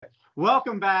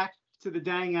Welcome back to the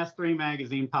Dang S3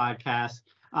 Magazine podcast.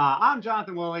 I'm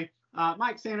Jonathan Woolley.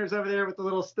 Mike Sanders over there with the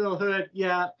little still hood.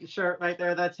 Yeah, shirt right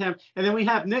there. That's him. And then we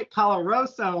have Nick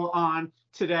Caloroso on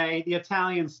today, the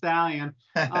Italian stallion.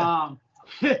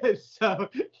 So,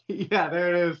 yeah,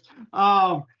 there it is.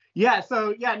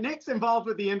 Nick's involved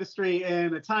with the industry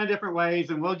in a ton of different ways,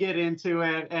 and we'll get into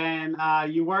it. And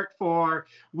you work for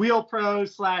Wheel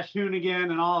Pros /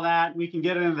 Hoonigan and all that. We can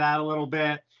get into that a little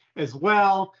bit as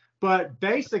well. But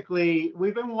basically,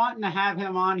 we've been wanting to have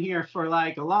him on here for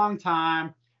like a long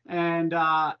time. And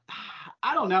I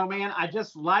don't know, man. I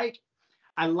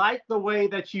like the way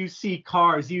that you see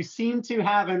cars. You seem to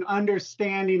have an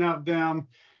understanding of them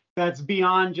that's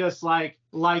beyond just like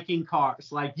liking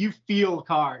cars. Like you feel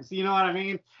cars, you know what I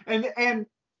mean? And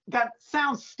that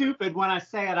sounds stupid when I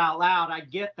say it out loud. I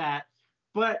get that,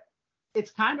 but it's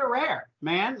kind of rare,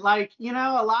 man. Like, you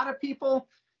know, a lot of people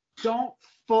don't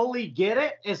fully get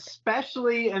it,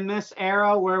 especially in this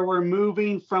era where we're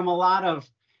moving from a lot of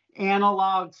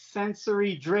analog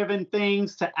sensory driven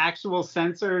things to actual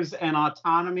sensors and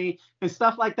autonomy and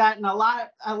stuff like that. And a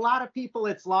lot of people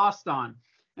it's lost on.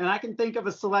 And I can think of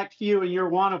a select few, and you're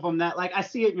one of them that, like, I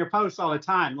see it in your posts all the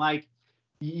time. Like,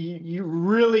 you're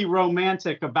really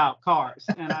romantic about cars.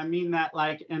 And I mean that,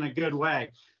 like, in a good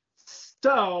way.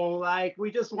 So, like, we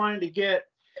just wanted to get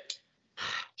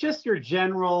just your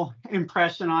general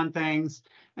impression on things.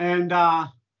 And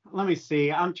let me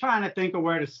see. I'm trying to think of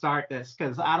where to start this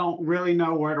because I don't really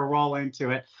know where to roll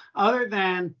into it. Other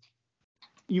than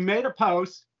you made a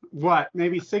post,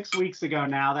 maybe 6 weeks ago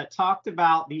now, that talked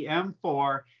about the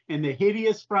M4 and the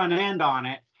hideous front end on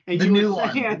it. And the new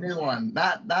one,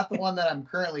 not the one that I'm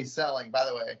currently selling, by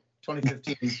the way,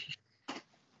 2015.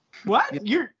 What?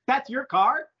 That's your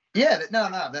car? Yeah, no.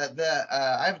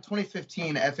 I have a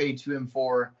 2015 F82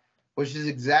 M4, which is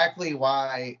exactly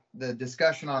why the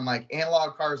discussion on like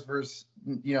analog cars versus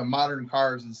modern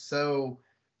cars is so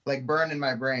like burned in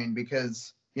my brain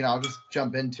because I'll just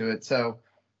jump into it. So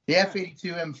the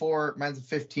F82 M4, mine's a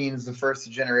 15, is the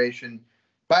first generation.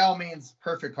 By all means,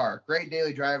 perfect car, great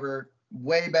daily driver,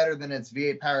 way better than its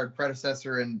V8 powered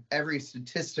predecessor in every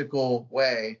statistical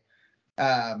way.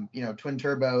 Twin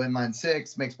turbo inline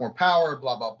six makes more power,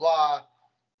 blah, blah, blah,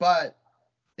 but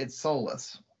it's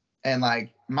soulless. And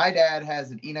like my dad has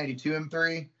an E92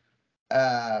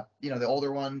 M3, the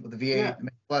older one with the V8,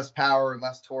 less power and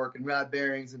less torque and rod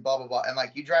bearings and blah, blah, blah. And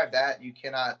like you drive that, you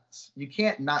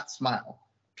can't not smile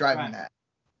driving that.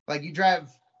 Like you drive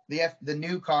the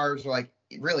new cars, or like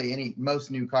really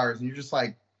most new cars, and you're just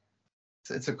like,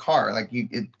 it's a car. Like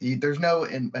there's no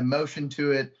emotion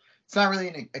to it. It's not really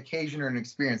an occasion or an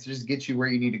experience. It just gets you where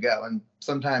you need to go, and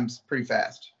sometimes pretty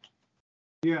fast.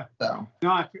 Yeah. So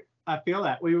no, I feel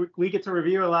that we get to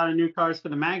review a lot of new cars for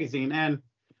the magazine, and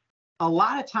a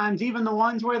lot of times even the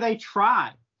ones where they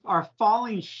try are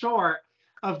falling short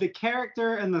of the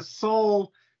character and the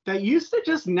soul that used to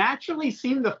just naturally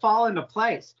seem to fall into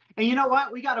place. And you know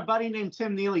what? We got a buddy named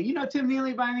Tim Neely. You know Tim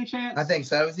Neely by any chance? I think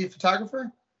so. Is he a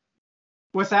photographer?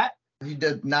 What's that?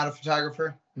 Not a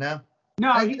photographer? No.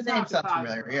 No, he's not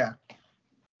familiar. Yeah.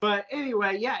 But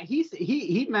anyway, yeah,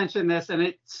 he mentioned this and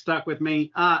it stuck with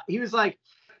me. He was like,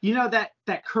 that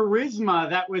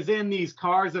charisma that was in these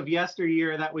cars of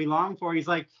yesteryear that we long for. He's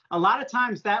like, a lot of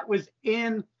times that was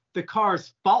in the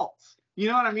car's faults. You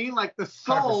know what I mean? Like the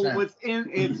soul 100%. Was in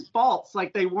its faults.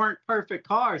 Like they weren't perfect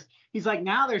cars. He's like,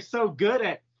 now they're so good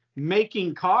at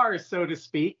making cars, so to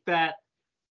speak, that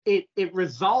it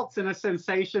results in a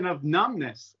sensation of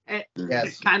numbness.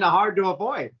 It's kind of hard to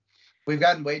avoid. We've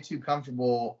gotten way too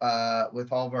comfortable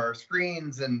with all of our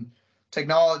screens and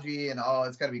technology and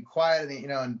it's got to be quiet.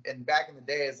 And back in the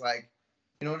day, it's like,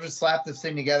 we'll just slap this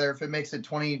thing together. If it makes it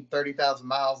 20, 30,000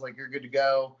 miles, like you're good to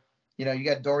go. You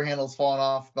got door handles falling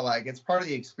off, but like it's part of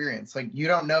the experience. Like you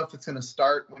don't know if it's going to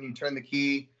start when you turn the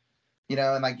key,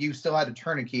 and like you still had to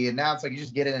turn a key, and now it's like you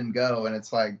just get in and go, and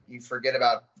it's like you forget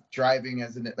about driving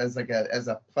as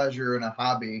a pleasure and a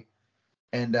hobby,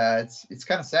 and it's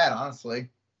kind of sad, honestly.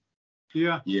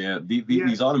 Yeah.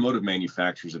 These automotive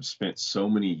manufacturers have spent so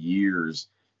many years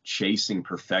chasing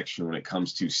perfection when it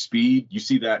comes to speed. You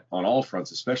see that on all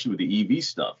fronts, especially with the EV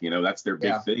stuff. That's their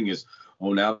big thing is,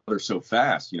 now they're so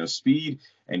fast. Speed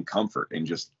and comfort and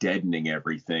just deadening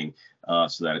everything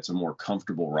so that it's a more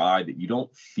comfortable ride, that you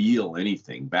don't feel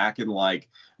anything. Back in I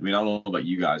don't know about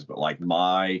you guys, but like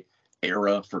my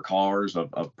era for cars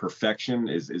of perfection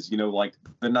is like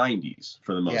the 90s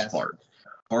for the most part.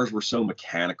 Cars were so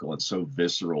mechanical and so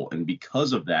visceral, and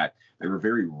because of that, they were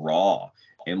very raw.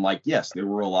 And yes, they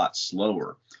were a lot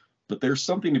slower, but there's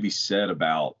something to be said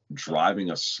about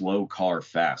driving a slow car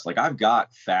fast. Like I've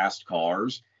got fast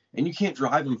cars and you can't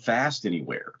drive them fast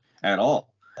anywhere at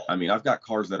all. I mean, I've got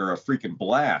cars that are a freaking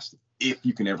blast if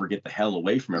you can ever get the hell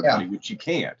away from everybody, which you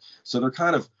can't. So they're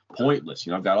kind of pointless.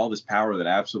 You know, I've got all this power that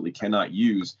I absolutely cannot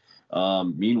use.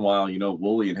 Meanwhile, you know,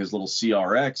 Wooly and his little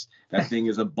CRX, that thing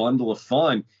is a bundle of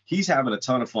fun. He's having a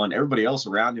ton of fun. Everybody else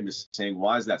around him is saying,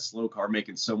 why is that slow car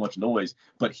making so much noise?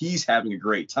 But he's having a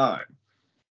great time.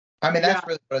 I mean,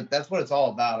 that's what it's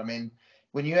all about. I mean,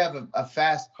 when you have a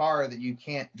fast car that you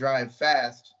can't drive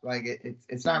fast, like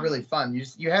it's not really fun.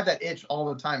 You have that itch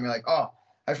all the time. You're like, oh,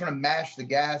 I just want to mash the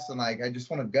gas and like I just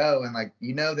want to go. And like,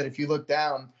 you know that if you look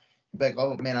down, you're like,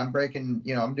 oh man, I'm breaking,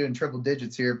 you know, I'm doing triple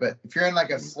digits here. But if you're in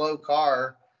like a slow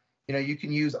car, you know, you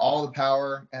can use all the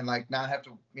power and like not have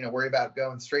to, you know, worry about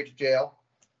going straight to jail.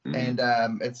 And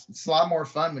it's a lot more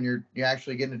fun when you're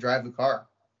actually getting to drive the car.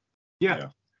 Yeah.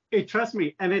 Trust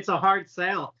me, and it's a hard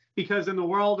sell because in the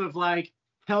world of like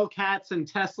Hellcats and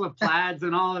Tesla Plaids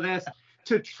and all of this,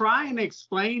 to try and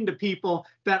explain to people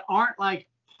that aren't like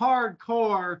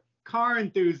hardcore car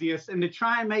enthusiasts and to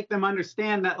try and make them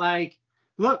understand that like,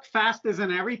 look, fast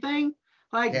isn't everything,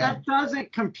 like that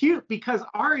doesn't compute because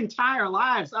our entire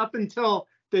lives up until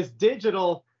this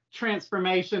digital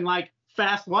transformation, like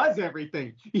fast was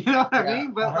everything. You know what I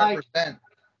mean? But 100%. Like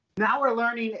now we're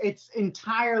learning it's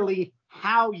entirely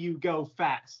how you go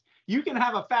fast. You can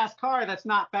have a fast car that's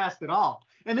not fast at all.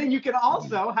 And then you can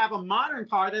also have a modern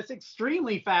car that's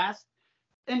extremely fast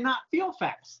and not feel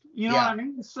fast. You know what I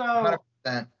mean? So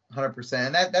 100%.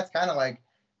 And that's kind of like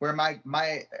where my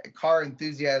car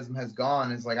enthusiasm has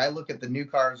gone is like, I look at the new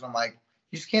cars and I'm like,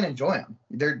 you just can't enjoy them.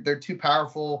 They're too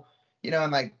powerful, you know,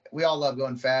 and like, we all love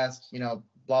going fast, you know,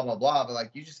 blah, blah, blah, but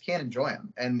like, you just can't enjoy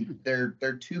them and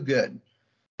they're too good.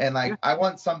 And like, I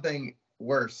want something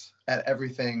worse at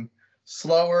everything,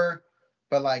 slower,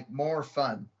 but like more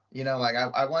fun. You know, like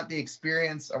I want the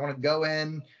experience. I want to go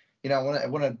in, you know, I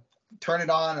want to turn it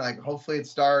on and like, hopefully it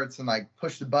starts and like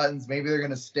push the buttons. Maybe they're going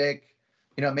to stick,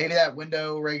 you know, maybe that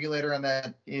window regulator on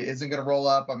that isn't going to roll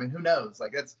up. I mean, who knows?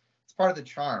 Like it's part of the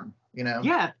charm, you know?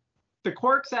 Yeah. The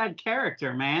quirks add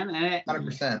character, man. And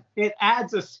 100%. It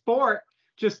adds a sport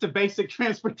just to basic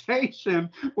transportation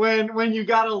when you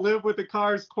got to live with the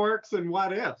car's quirks and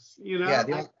what ifs, you know?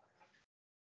 Yeah.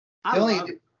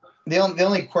 The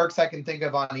only quirks I can think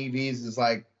of on EVs is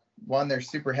like, one, they're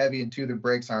super heavy, and two, the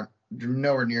brakes aren't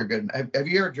nowhere near good. Have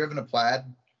you ever driven a Plaid?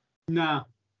 No.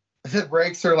 The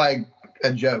brakes are like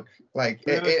a joke. Like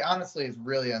it honestly is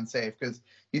really unsafe because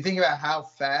you think about how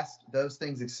fast those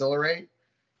things accelerate,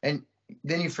 and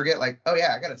then you forget like, oh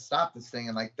yeah, I got to stop this thing,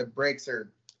 and like the brakes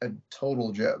are a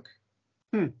total joke.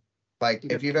 Like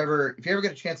if you ever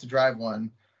get a chance to drive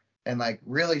one and like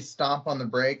really stomp on the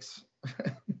brakes,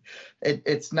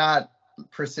 it's not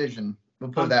precision.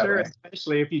 We'll put it that way.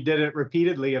 Especially if you did it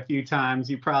repeatedly a few times,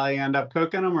 you probably end up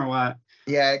cooking them or what?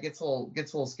 Yeah, it gets a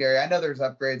little scary. I know there's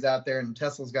upgrades out there, and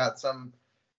Tesla's got some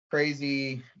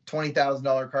crazy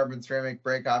 $20,000 carbon ceramic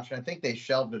brake option. I think they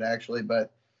shelved it actually,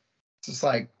 but it's just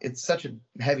like it's such a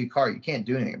heavy car, you can't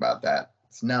do anything about that.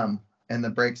 It's numb, and the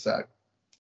brakes suck.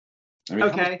 I mean, how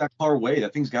much does that car weigh?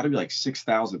 That thing's got to be like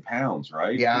 6,000 pounds,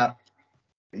 right? Yeah.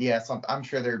 I'm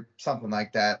sure they're something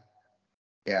like that.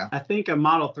 Yeah. I think a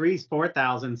Model 3 is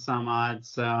 4,000 some odd,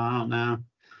 so I don't know.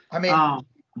 I mean,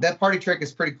 that party trick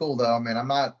is pretty cool though. I mean, I'm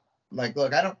not like,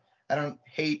 look, I don't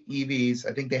hate EVs.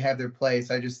 I think they have their place.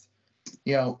 I just,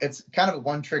 you know, it's kind of a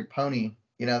one trick pony.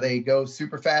 You know, they go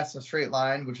super fast in a straight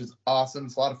line, which is awesome.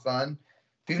 It's a lot of fun.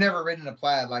 If you've never ridden a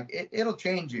Plaid, like it'll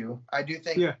change you. I do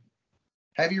think. Yeah.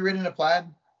 Have you ridden a Plaid?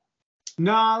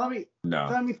 No,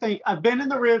 let me think. I've been in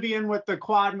the Rivian with the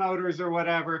quad motors or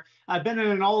whatever. I've been in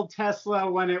an old Tesla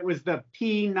when it was the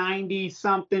P90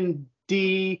 something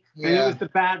D, and it was the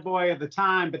bad boy of the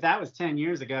time, but that was 10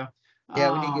 years ago.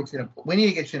 Yeah, we need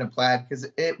to get you in a Plaid because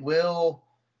it will,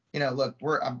 you know, look,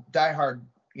 I'm diehard,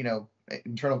 you know,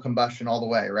 internal combustion all the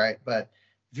way, right? But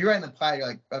if you're riding the Plaid, you're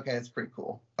like, okay, it's pretty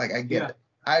cool. Like I get it.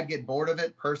 I'd get bored of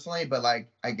it personally, but like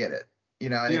I get it. You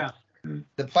know, and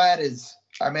the Plaid is,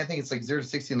 I mean, I think it's like 0 to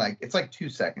 60 in like, it's like 2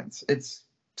 seconds. It's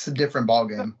a different ball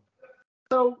game.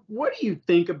 So what do you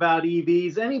think about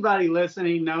EVs? Anybody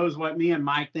listening knows what me and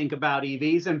Mike think about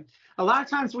EVs. And a lot of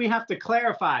times we have to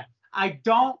clarify. I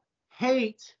don't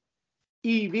hate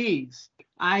EVs.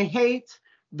 I hate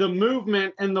the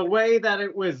movement and the way that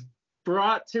it was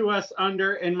brought to us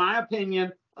under, in my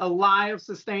opinion, a lie of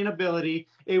sustainability.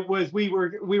 It was, we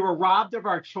were robbed of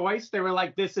our choice. They were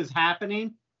like, this is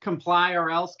happening, comply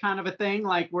or else kind of a thing.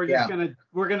 Like we're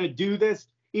gonna do this,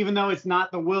 even though it's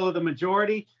not the will of the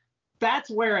majority.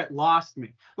 That's where it lost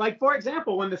me. Like, for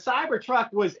example, when the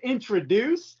Cybertruck was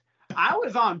introduced, I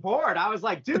was on board. I was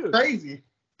like, dude, crazy.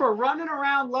 for running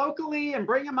around locally and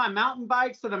bringing my mountain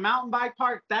bikes to the mountain bike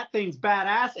park, that thing's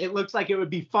badass. It looks like it would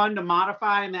be fun to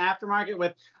modify in the aftermarket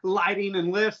with lighting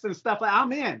and lifts and stuff.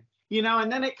 I'm in,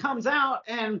 and then it comes out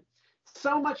and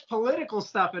so much political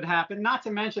stuff had happened, not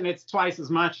to mention it's twice as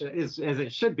much as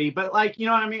it should be, but like, you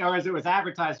know what I mean? Or as it was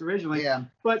advertised originally. Yeah.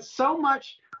 But so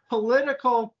much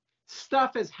political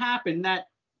stuff has happened that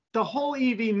the whole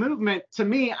EV movement, to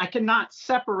me, I cannot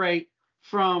separate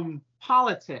from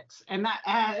politics. And that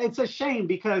it's a shame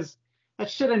because that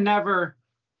should have never,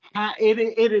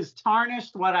 it has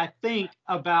tarnished what I think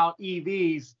about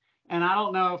EVs. And I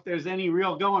don't know if there's any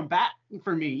real going back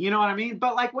for me. You know what I mean?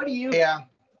 But like, what do you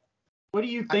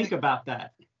think about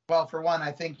that? Well, for one,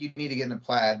 I think you need to get in a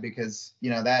plaid because,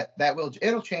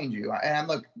 it'll change you. And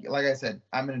look, like I said,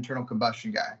 I'm an internal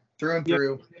combustion guy through and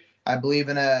through. I believe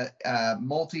in a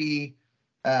multi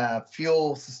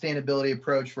fuel sustainability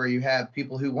approach where you have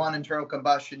people who want internal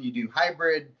combustion, you do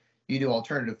hybrid, you do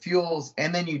alternative fuels,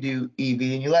 and then you do EV,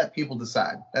 and you let people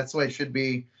decide. That's the way it should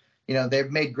be.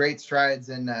 They've made great strides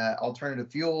in alternative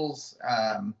fuels.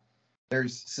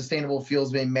 There's sustainable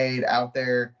fuels being made out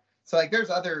there. So like there's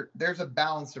a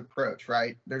balanced approach,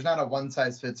 right? There's not a one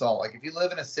size fits all. Like if you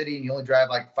live in a city and you only drive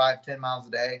like 5-10 miles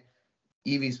a day,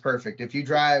 EV's perfect. If you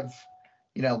drive,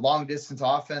 long distance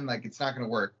often, like it's not going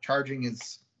to work.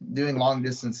 Doing long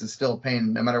distance is still a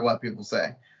pain no matter what people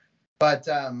say. But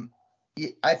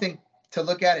I think to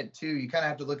look at it too, you kind of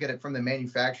have to look at it from the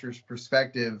manufacturer's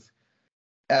perspective.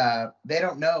 They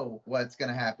don't know what's going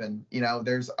to happen.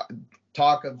 There's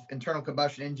talk of internal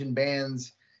combustion engine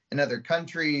bans in other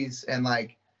countries. And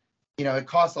it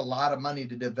costs a lot of money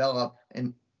to develop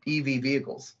an EV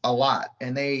vehicles, a lot.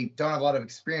 And they don't have a lot of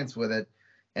experience with it.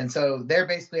 And so they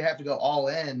basically have to go all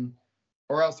in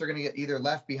or else they're going to get either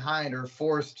left behind or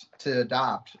forced to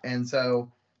adopt. And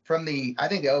so I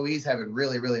think the OEs have it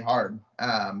really, really hard,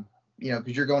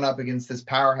 because you're going up against this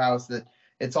powerhouse that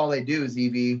it's all they do is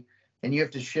EV. And you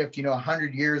have to shift,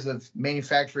 100 years of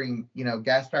manufacturing,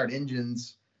 gas-powered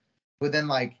engines within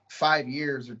like 5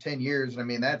 years or 10 years. I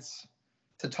mean, it's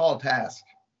a tall task,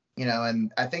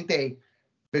 and I think they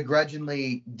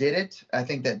begrudgingly did it. I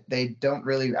think that I don't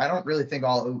really think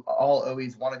all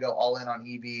OEs want to go all in on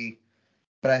EV,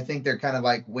 but I think they're kind of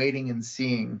like waiting and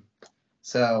seeing.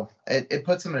 So it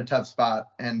puts them in a tough spot.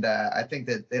 And I think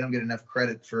that they don't get enough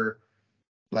credit for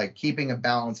like keeping a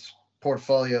balanced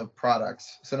portfolio of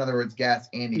products. So in other words, gas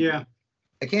and EV. Yeah.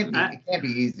 It can't be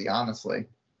easy, honestly.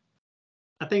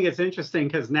 I think it's interesting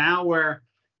because now we're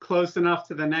close enough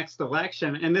to the next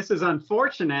election, and this is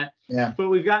unfortunate, but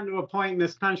we've gotten to a point in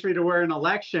this country to where an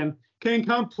election can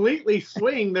completely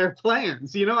swing their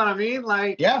plans. You know what I mean?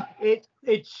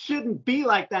 It shouldn't be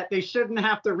like that. They shouldn't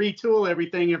have to retool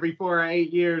everything every 4 or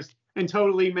 8 years and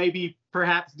totally maybe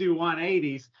perhaps do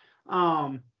 180s.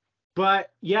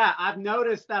 But yeah, I've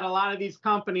noticed that a lot of these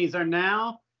companies are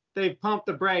now, they've pumped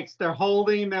the brakes. They're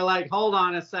holding. They're like, hold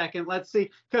on a second. Let's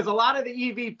see. Because a lot of the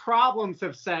EV problems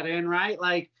have set in, right?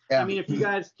 I mean, if you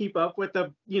guys keep up with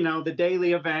the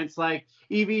daily events, like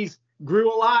EVs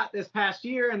grew a lot this past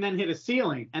year and then hit a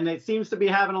ceiling. And it seems to be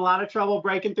having a lot of trouble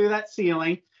breaking through that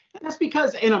ceiling. And that's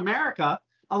because in America,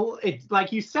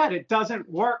 like you said, it doesn't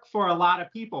work for a lot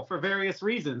of people for various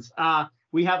reasons.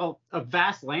 We have a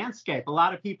vast landscape. A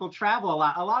lot of people travel a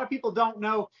lot. A lot of people don't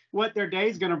know what their day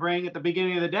is going to bring at the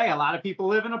beginning of the day. A lot of people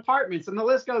live in apartments, and the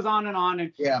list goes on.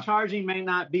 And charging may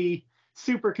not be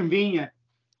super convenient.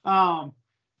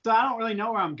 So I don't really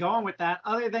know where I'm going with that,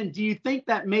 other than, do you think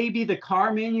that maybe the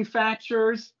car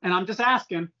manufacturers, and I'm just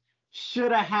asking,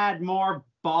 should have had more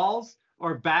balls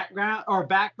or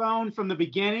backbone from the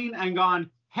beginning and gone,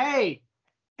 hey,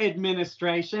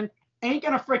 administration, ain't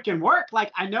gonna freaking work.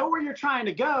 Like, I know where you're trying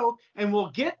to go and we'll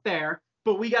get there,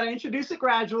 but we got to introduce it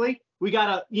gradually. We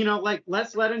got to,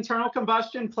 let's let internal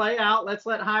combustion play out. Let's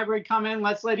let hybrid come in.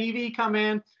 Let's let EV come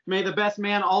in. May the best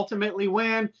man ultimately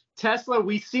win. Tesla,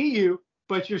 we see you,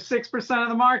 but you're 6% of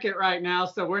the market right now.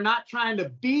 So we're not trying to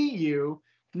be you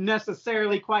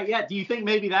necessarily quite yet. Do you think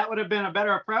maybe that would have been a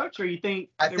better approach, or you think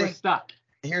they were stuck?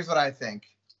 Here's what I think.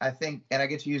 And I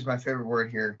get to use my favorite word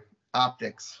here,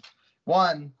 optics.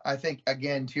 One, I think,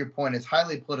 again, to your point, it's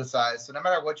highly politicized. So no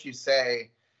matter what you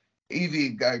say,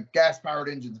 EV, gas-powered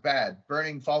engines bad,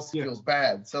 burning fossil fuels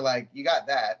bad. So you got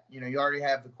that. You already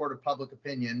have the court of public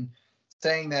opinion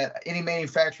saying that any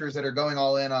manufacturers that are going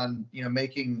all in on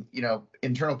making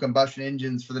internal combustion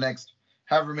engines for the next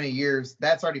however many years,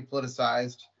 that's already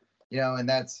politicized. And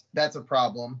that's a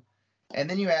problem. And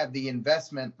then you have the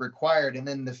investment required, and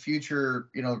then the future,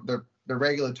 the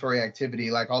regulatory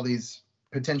activity, like all these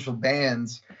potential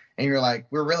bans, and you're like,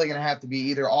 we're really going to have to be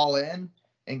either all in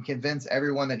and convince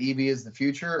everyone that EV is the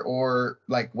future, or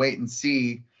like wait and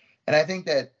see. And I think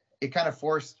that it kind of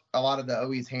forced a lot of the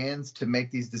OE's hands to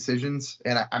make these decisions.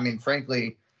 And I mean,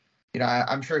 frankly,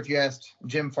 I'm sure if you asked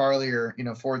Jim Farley or,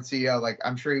 Ford CEO, like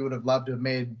I'm sure he would have loved to have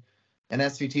made an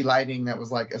SVT Lightning that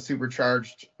was like a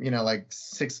supercharged, like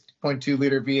 6.2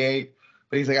 liter V8.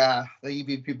 But he's like, the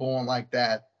EV people won't like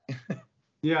that.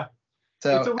 Yeah.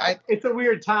 So it's a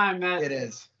weird time that it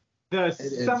is.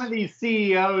 Some of these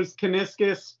CEOs,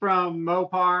 Kuniskis from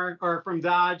Mopar or from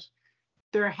Dodge,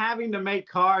 they're having to make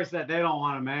cars that they don't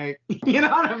want to make. You know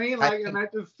what I mean? And that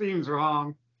just seems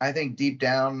wrong. I think deep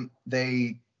down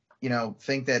they,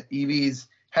 think that EVs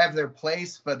have their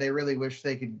place, but they really wish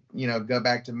they could, go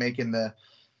back to making the,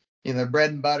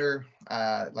 bread and butter.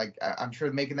 I'm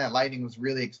sure making that Lightning was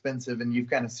really expensive, and you've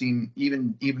kind of seen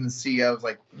even the CEOs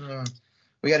like,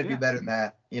 we got to do better than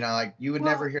that. You would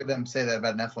never hear them say that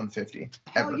about an F-150.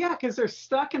 Hell yeah, because they're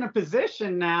stuck in a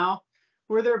position now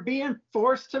where they're being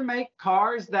forced to make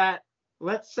cars that,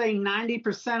 let's say,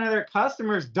 90% of their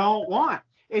customers don't want.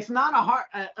 It's not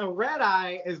a red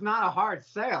eye is not a hard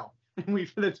sale.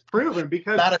 It's proven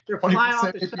because they're flying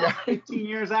off the shelf 15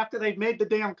 years after they've made the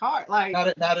damn car. Like not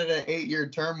at an 8-year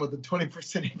term with a 20%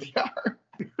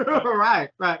 APR.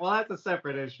 Right. Well, that's a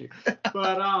separate issue.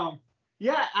 But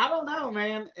yeah, I don't know,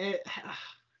 man.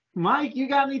 Mike, you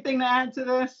got anything to add to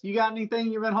this? You got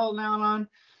anything you've been holding out on?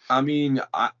 I mean,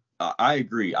 I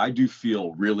agree. I do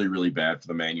feel really, really bad for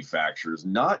the manufacturers,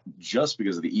 not just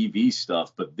because of the EV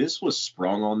stuff, but this was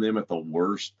sprung on them at the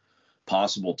worst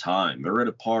possible time. They're at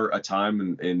a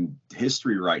time in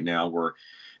history right now where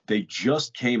they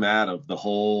just came out of the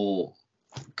whole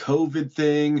COVID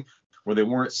thing where they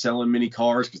weren't selling many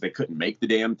cars because they couldn't make the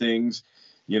damn things.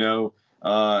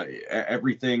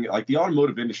 Everything, like the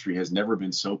automotive industry has never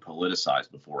been so politicized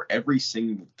before. Every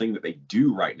single thing that they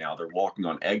do right now, they're walking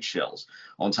on eggshells.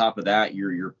 On top of that,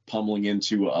 you're pummeling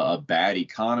into a bad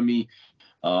economy.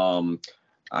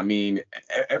 I mean,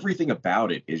 everything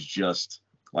about it is just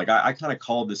like, I kind of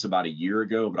called this about a year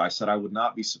ago, but I said I would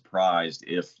not be surprised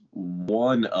if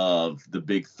one of the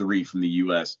big three from the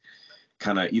U.S.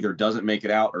 kind of either doesn't make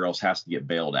it out or else has to get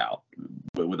bailed out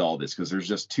with all this, because there's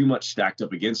just too much stacked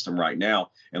up against them right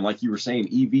now. And like you were saying,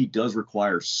 EV does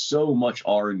require so much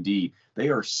R&D. They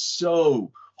are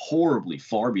so horribly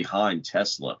far behind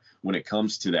Tesla when it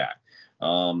comes to that.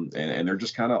 And they're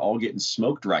just kind of all getting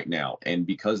smoked right now. And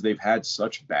because they've had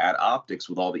such bad optics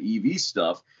with all the EV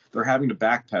stuff, they're having to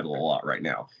backpedal a lot right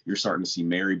now. You're starting to see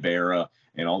Mary Barra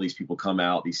and all these people come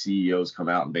out, these CEOs come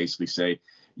out and basically say,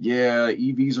 yeah,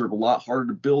 EVs are a lot harder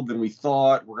to build than we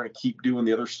thought. We're going to keep doing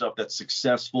the other stuff that's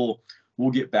successful.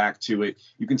 We'll get back to it.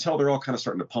 You can tell they're all kind of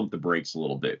starting to pump the brakes a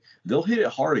little bit. They'll hit it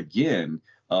hard again,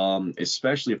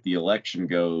 especially if the election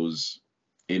goes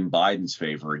in Biden's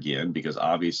favor again, because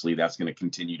obviously that's going to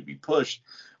continue to be pushed.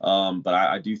 But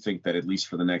I do think that at least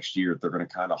for the next year, they're going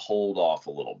to kind of hold off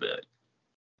a little bit.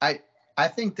 I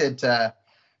think that,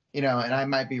 and I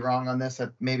might be wrong on this.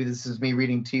 Maybe this is me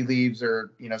reading tea leaves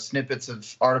or, snippets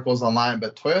of articles online,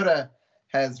 but Toyota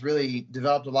has really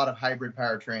developed a lot of hybrid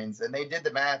powertrains, and they did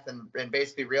the math and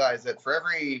basically realized that for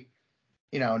every,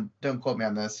 don't quote me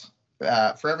on this,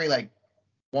 for every like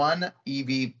one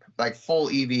EV, like full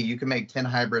EV, you can make 10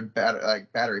 hybrid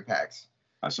battery packs.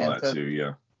 I saw that too.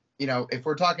 Yeah. If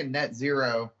we're talking net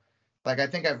zero, like I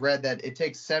think I've read that it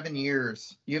takes 7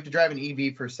 years. You have to drive an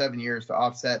EV for 7 years to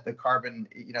offset the carbon,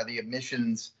 the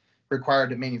emissions required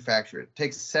to manufacture it. It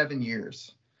takes 7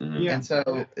 years. Mm-hmm. Yeah. And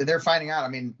so they're finding out, I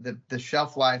mean, the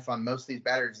shelf life on most of these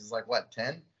batteries is like, what,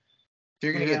 10? So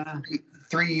you're going to get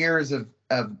 3 years of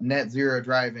net zero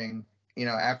driving,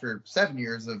 after 7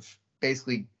 years of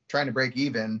basically trying to break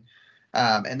even,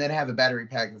 and then have a battery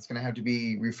pack that's going to have to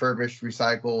be refurbished,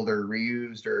 recycled, or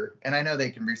reused, and I know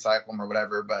they can recycle them or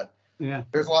whatever, but yeah,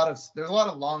 there's a lot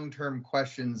of long-term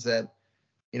questions that,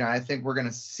 I think we're going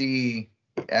to see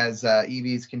as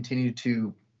EVs continue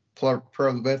to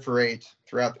proliferate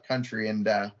throughout the country, and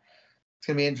it's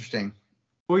going to be interesting.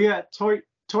 Well, yeah,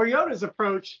 Toyota's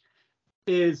approach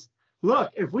is,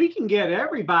 look, if we can get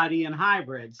everybody in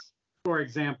hybrids, for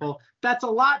example, that's a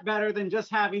lot better than just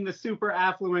having the super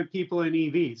affluent people in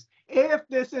EVs. If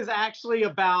this is actually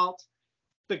about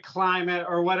the climate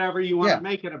or whatever you want to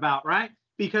make it about, right?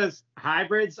 Because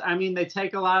hybrids, I mean, they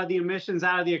take a lot of the emissions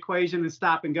out of the equation and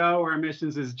stop and go, where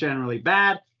emissions is generally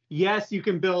bad. Yes, you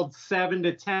can build 7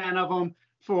 to 10 of them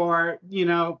for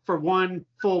one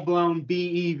full-blown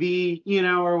BEV,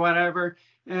 or whatever.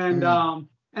 And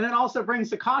and it also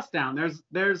brings the cost down.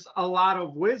 There's a lot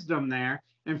of wisdom there.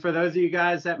 And for those of you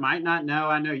guys that might not know,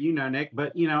 I know you know, Nick,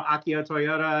 but Akio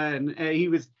Toyoda, and he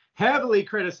was heavily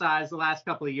criticized the last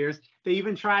couple of years. They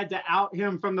even tried to out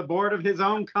him from the board of his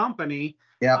own company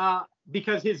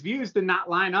because his views did not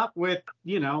line up with,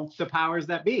 the powers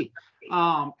that be.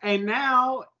 And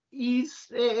now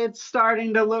it's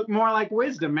starting to look more like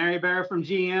wisdom. Mary Barra from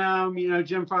GM,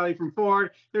 Jim Farley from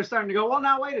Ford, they're starting to go, well,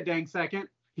 now wait a dang second.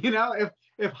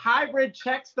 If hybrid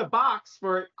checks the box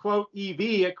for, quote,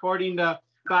 EV, according to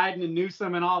Biden and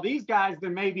Newsom and all these guys,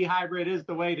 then maybe hybrid is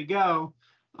the way to go.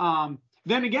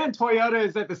 Then again, Toyota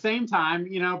is at the same time,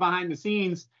 behind the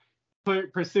scenes,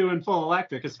 pursuing full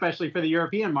electric, especially for the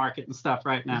European market and stuff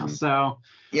right now. So,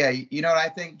 yeah, you know what I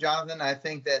think, Jonathan? I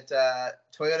think that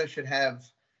Toyota should have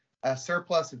a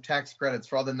surplus of tax credits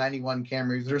for all the 91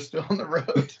 Camrys that are still on the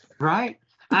road. Right.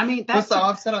 I mean, what's the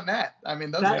offset on that? I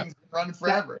mean, those things run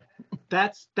forever.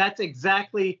 That's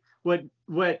exactly what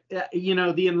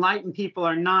the enlightened people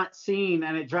are not seeing,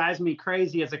 and it drives me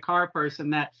crazy as a car person,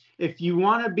 that if you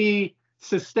want to be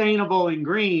sustainable and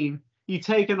green, you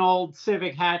take an old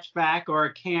Civic hatchback or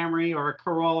a Camry or a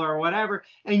Corolla or whatever,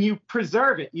 and you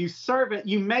preserve it, you serve it,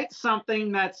 you make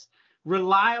something that's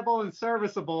reliable and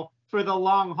serviceable for the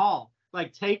long haul.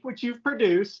 Like, take what you've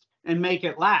produced and make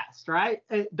it last, right?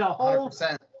 The whole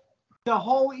 100%. The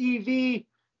whole EV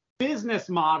business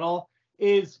model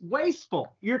is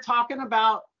wasteful. You're talking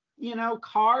about,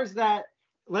 cars that,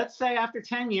 let's say after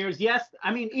 10 years, yes,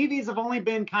 I mean, EVs have only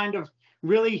been kind of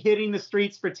really hitting the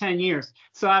streets for 10 years.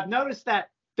 So I've noticed that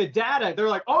the data, they're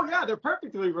like, oh yeah, they're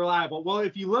perfectly reliable. Well,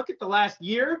 if you look at the last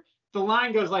year, the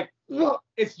line goes like,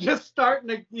 it's just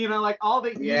starting to, like all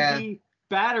the EV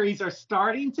batteries are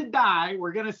starting to die.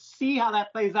 We're going to see how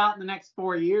that plays out in the next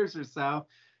 4 years or so.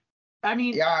 I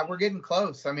mean, yeah, we're getting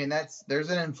close. I mean, there's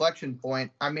an inflection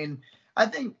point. I mean, I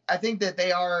think that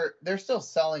they're still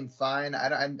selling fine.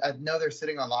 I know they're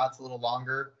sitting on lots a little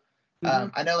longer.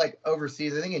 I know, like,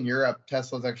 overseas, I think in Europe,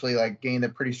 Tesla's actually like gained a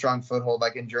pretty strong foothold,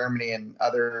 like in Germany and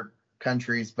other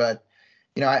countries. But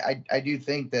I do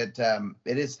think that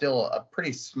it is still a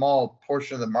pretty small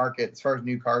portion of the market as far as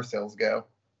new car sales go.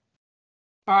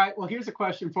 All right. Well, here's a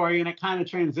question for you, and it kind of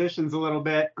transitions a little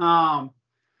bit.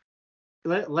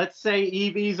 Let's say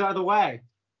EVs are the way.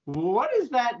 What does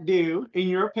that do, in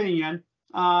your opinion,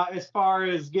 as far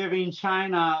as giving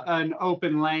China an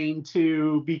open lane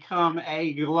to become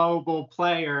a global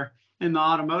player in the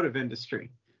automotive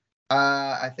industry?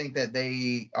 I think that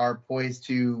they are poised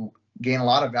to gain a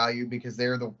lot of value because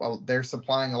they're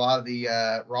supplying a lot of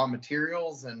the raw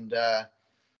materials and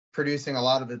producing a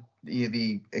lot of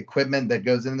the equipment that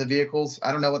goes into the vehicles.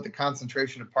 I don't know what the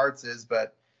concentration of parts is,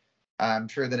 but I'm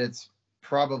sure that it's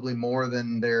probably more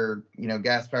than their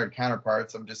gas-powered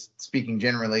counterparts. I'm just speaking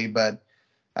generally, but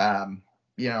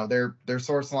they're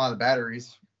sourcing a lot of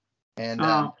batteries, and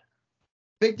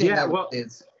big thing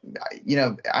is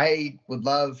I would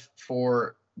love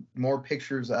for more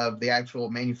pictures of the actual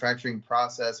manufacturing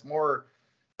process, more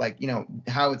like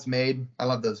how it's made. I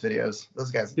love those videos.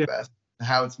 Those guys are the best.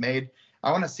 How it's made.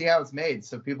 I want to see how it's made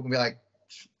so people can be like,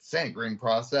 this ain't a green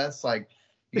process. Like,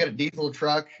 you got a diesel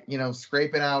truck,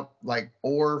 scraping out like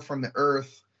ore from the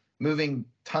earth, moving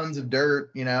tons of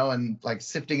dirt, and like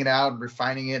sifting it out and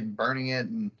refining it and burning it.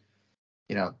 And,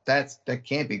 that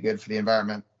can't be good for the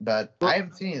environment. But I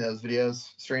haven't seen any of those videos,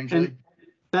 strangely. And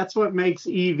that's what makes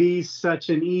EVs such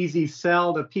an easy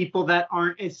sell to people that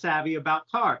aren't as savvy about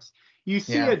cars. You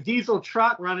see a diesel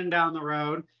truck running down the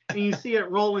road and you see it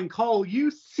rolling coal.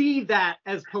 You see that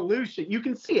as pollution. You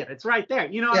can see it. It's right there.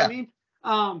 You know what I mean?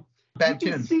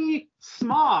 You can see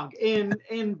smog in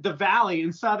the valley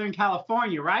in Southern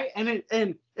California, right?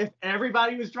 And if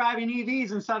everybody was driving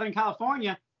EVs in Southern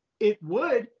California, it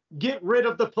would get rid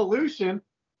of the pollution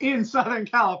in Southern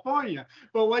California.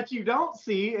 But what you don't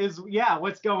see is,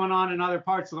 what's going on in other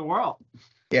parts of the world.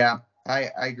 Yeah,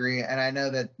 I agree. And I know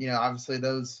that, obviously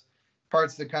those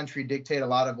parts of the country dictate a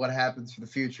lot of what happens for the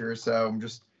future. So I'm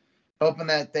just hoping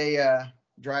that they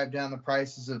drive down the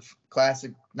prices of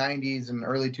classic 90s and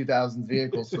early 2000s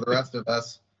vehicles for the rest of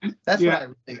us. That's what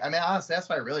honestly, that's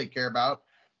what I really care about.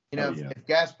 If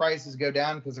gas prices go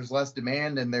down because there's less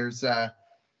demand and there's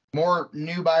more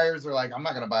new buyers are like, I'm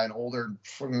not going to buy an older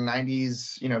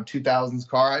 90s, 2000s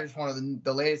car. I just want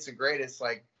the latest and greatest.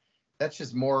 Like, that's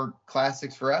just more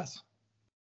classics for us.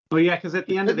 Well, yeah, because at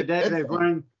the end of the day, they've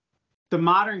learned the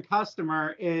modern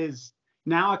customer is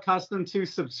now accustomed to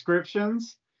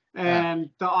subscriptions. And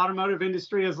the automotive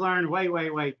industry has learned,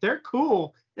 wait, they're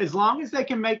cool as long as they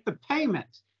can make the payment.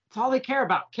 That's all they care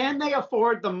about. Can they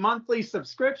afford the monthly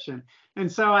subscription? And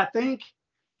so I think,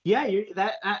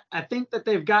 I think that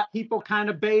they've got people kind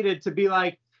of baited to be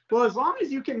like, well, as long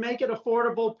as you can make it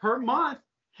affordable per month,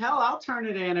 hell, I'll turn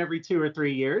it in every 2 or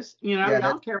 3 years. I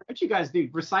don't care what you guys do.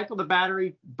 Recycle the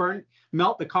battery,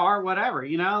 melt the car, whatever.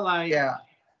 Yeah.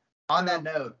 On that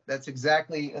note, that's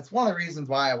one of the reasons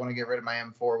why I want to get rid of my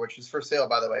M4, which is for sale,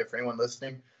 by the way, for anyone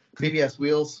listening. BBS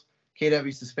wheels,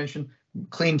 KW suspension,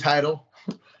 clean title,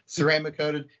 ceramic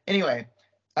coated. Anyway,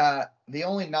 the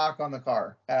only knock on the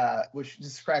car, which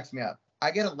just cracks me up, I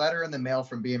get a letter in the mail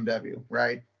from BMW,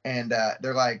 right? And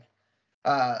they're like,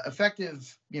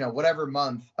 effective, whatever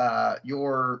month,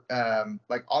 your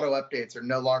like auto updates are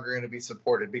no longer going to be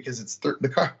supported because it's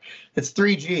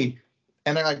 3G,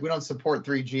 and they're like, we don't support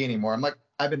 3G anymore. I'm like,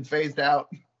 I've been phased out.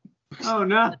 Oh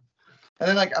no. And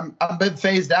then like I'm been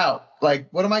phased out. Like,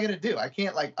 what am I going to do? I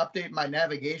can't like update my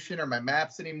navigation or my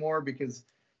maps anymore because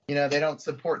they don't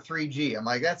support 3G. I'm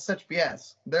like, that's such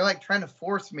BS. They're like trying to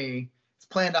force me. It's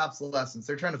planned obsolescence.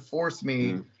 They're trying to force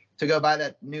me to go buy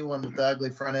that new one with the ugly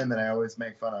front end that I always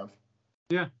make fun of.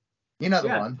 Yeah. The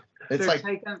one. It's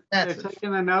they're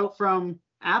taking a note from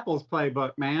Apple's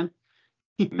playbook, man.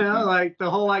 Like the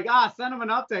whole send them an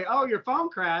update. Oh, your phone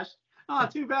crashed. Oh,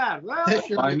 too bad. Well,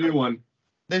 buy a new one.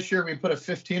 This year we put a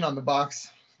 15 on the box.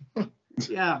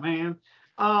 Yeah, man.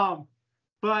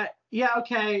 But yeah,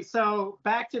 okay. So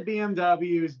back to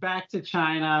BMWs, back to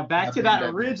China, back to that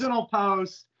original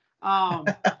post. All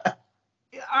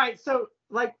right. So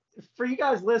like for you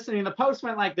guys listening, the post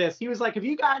went like this. He was like, have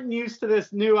you gotten used to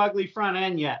this new ugly front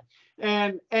end yet?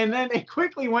 And then it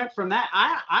quickly went from that.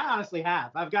 I honestly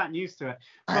have. I've gotten used to it.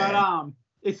 But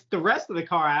it's the rest of the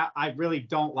car I really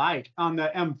don't like, on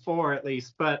the M4 at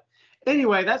least. But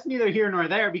anyway, that's neither here nor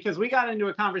there, because we got into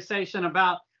a conversation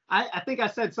about, I think I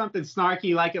said something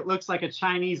snarky, like it looks like a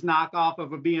Chinese knockoff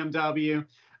of a BMW.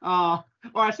 Or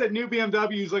I said new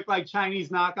BMWs look like Chinese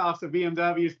knockoffs of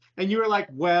BMWs. And you were like,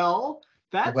 well,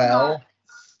 that's not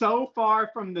so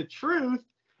far from the truth.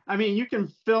 I mean, you can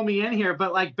fill me in here,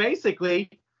 but like basically,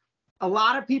 a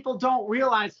lot of people don't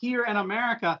realize here in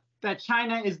America that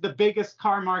China is the biggest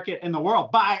car market in the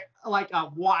world by like a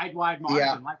wide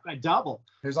margin, like by double.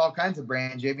 There's all kinds of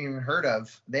brands you haven't even heard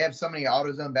of. They have so many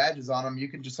AutoZone badges on them, you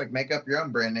can just like make up your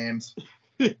own brand names.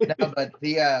 No, but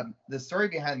the story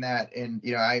behind that, and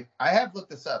I have looked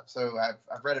this up, so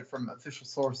I've read it from official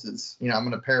sources. I'm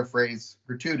going to paraphrase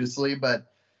gratuitously, but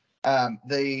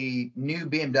the new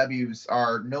BMWs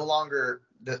are no longer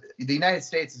the United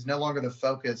States is no longer the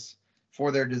focus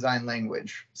for their design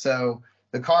language. So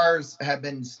the cars have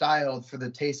been styled for the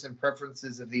tastes and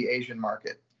preferences of the Asian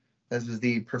market. This is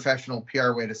the professional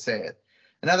PR way to say it.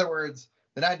 In other words,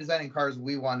 they're not designing cars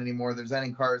we want anymore. They're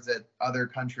designing cars that other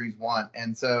countries want.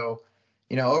 And so,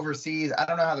 overseas, I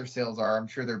don't know how their sales are. I'm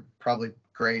sure they're probably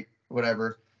great,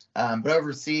 whatever. But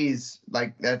overseas,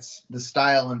 like that's the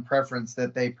style and preference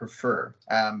that they prefer.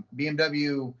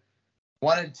 BMW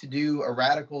wanted to do a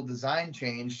radical design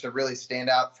change to really stand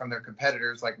out from their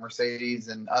competitors like Mercedes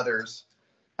and others.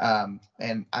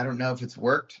 And I don't know if it's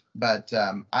worked, but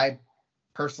I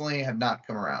personally have not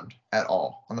come around at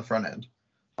all on the front end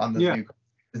on the new.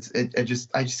 I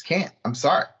just can't. I'm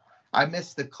sorry. I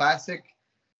miss the classic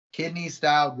kidney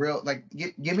style grill. Like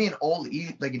give me an old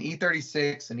like an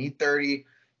E36, an E30.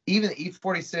 Even the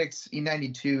E46,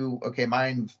 E92, okay,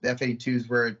 mine, the F82s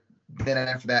were, then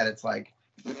after that, it's like,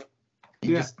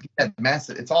 just get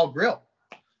massive. It's all grill.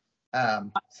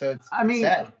 So it's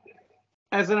sad.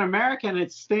 As an American,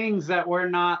 it stings that we're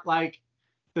not like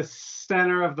the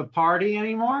center of the party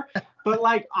anymore. But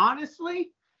like,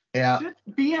 honestly, should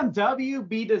BMW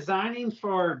be designing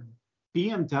for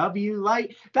BMW?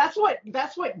 Like, that's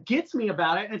what gets me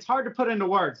about it. And it's hard to put into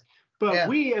words. But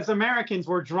we as Americans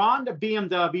were drawn to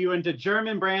BMW and to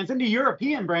German brands and to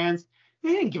European brands. They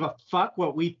didn't give a fuck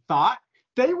what we thought.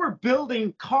 They were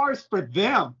building cars for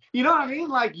them. You know what I mean?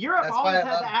 Like Europe always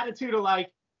had the attitude of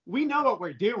like, we know what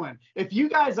we're doing. If you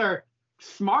guys are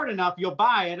smart enough, you'll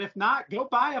buy it. If not, go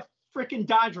buy a freaking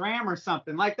Dodge Ram or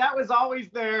something. Like that was always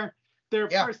their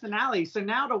personality. So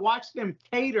now to watch them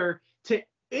cater to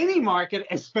any market,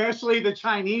 especially the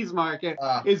Chinese market,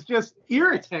 is just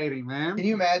irritating, man. Can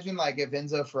you imagine like if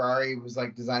Enzo Ferrari was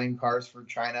like designing cars for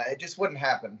China? It just wouldn't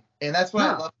happen. And that's what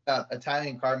I love about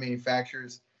Italian car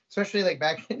manufacturers, especially like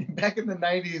back in the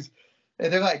 90s.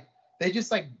 They're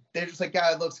just like,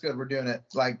 yeah, it looks good. We're doing it.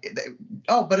 Like,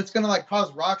 but it's going to like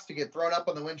cause rocks to get thrown up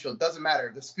on the windshield. It doesn't matter.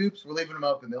 The scoops, we're leaving them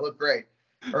open. They look great.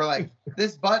 Or like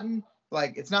this button,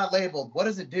 like it's not labeled. What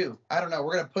does it do? I don't know.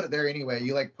 We're going to put it there anyway.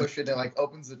 You like push it and it like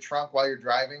opens the trunk while you're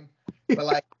driving. But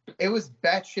like it was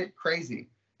batshit crazy.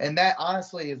 And that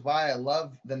honestly is why I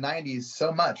love the 90s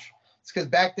so much. It's because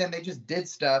back then they just did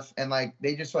stuff and like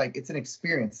they just like it's an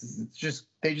experience. It's just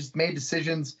they just made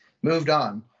decisions, moved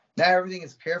on. Now everything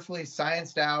is carefully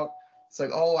scienced out, It's like,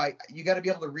 oh, you got to be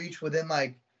able to reach within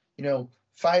like,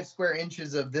 5 square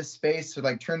inches of this space to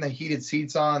like turn the heated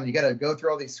seats on. You got to go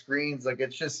through all these screens. Like,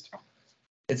 it's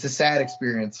a sad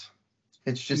experience.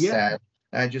 It's just sad.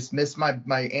 I just miss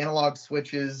my analog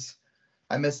switches.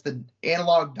 I miss the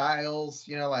analog dials,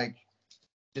 like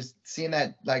just seeing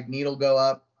that like needle go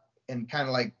up and kind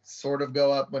of like sort of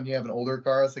go up when you have an older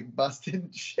car. It's like busted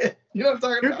and shit. You know what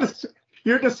I'm talking about?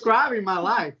 You're describing my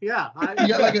life. Yeah.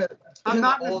 I'm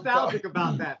not nostalgic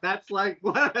about that. That's like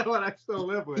what I still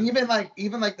live with. Even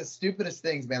like the stupidest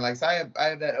things, man. Like, so I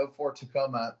have that '04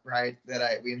 Tacoma, right,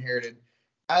 that we inherited.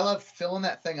 I love filling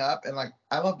that thing up, and like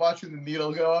I love watching the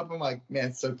needle go up. I'm like, man,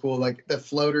 it's so cool. Like the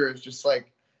floater is just like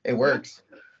it works,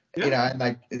 and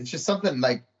like it's just something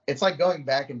like it's like going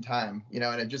back in time,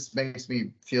 and it just makes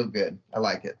me feel good. I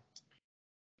like it.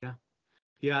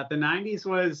 Yeah. The '90s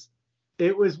was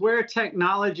where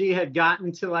technology had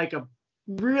gotten to like a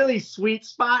really sweet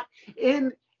spot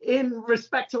in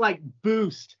respect to like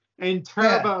boost and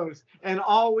turbos and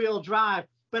all-wheel drive.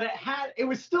 But it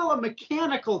was still a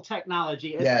mechanical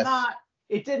technology.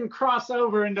 It didn't cross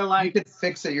over into like. You could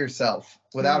fix it yourself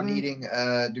without needing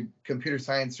a computer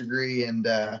science degree and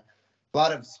a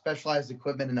lot of specialized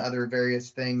equipment and other various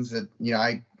things that,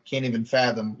 I can't even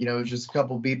fathom. It was just a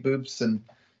couple beep boops and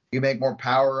you make more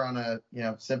power on a,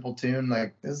 simple tune.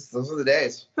 Like those are the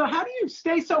days. So how do you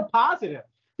stay so positive?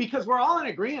 Because we're all in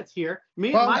agreement here.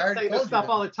 Me and Mike say this stuff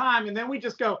all the time. And then we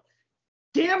just go,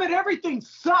 damn it, everything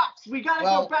sucks. We got to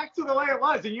go back to the way it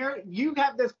was. And you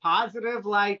have this positive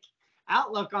like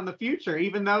outlook on the future,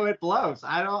 even though it blows.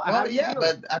 I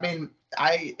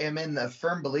am in the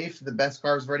firm belief the best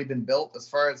cars have already been built as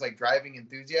far as like driving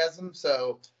enthusiasm.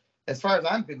 So as far as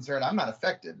I'm concerned, I'm not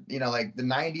affected. Like the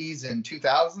 '90s and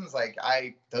 2000s, like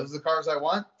those are the cars I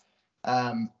want.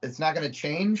 It's not going to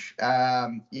change.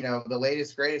 The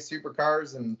latest, greatest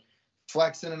supercars and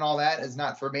flexing and all that is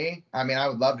not for me. I mean, I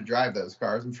would love to drive those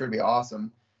cars. I'm sure it'd be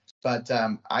awesome. But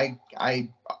I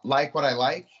like what I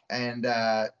like, and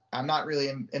I'm not really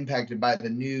impacted by the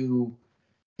new,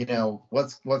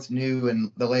 what's new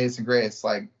and the latest and greatest.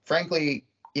 Like, frankly,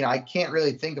 I can't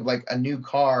really think of like a new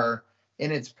car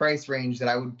in its price range that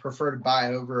I would prefer to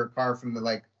buy over a car from the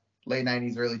like late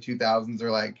 '90s, early 2000s,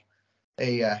 or like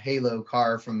a Halo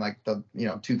car from like the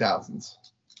 2000s.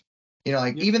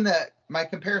 Even my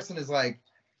comparison is like,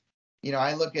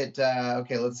 I look at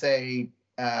let's say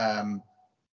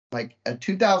like a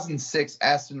 2006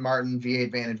 Aston Martin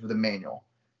V8 Vantage with a manual.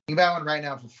 You can buy one right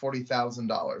now for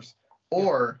 $40,000,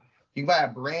 or you can buy a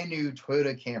brand new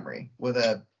Toyota Camry with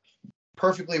a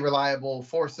perfectly reliable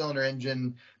 4-cylinder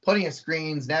engine, plenty of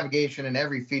screens, navigation, and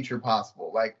every feature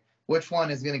possible. Like, which one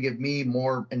is going to give me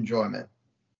more enjoyment?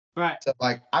 Right. So,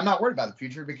 like, I'm not worried about the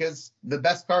future because the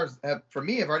best cars for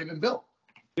me have already been built.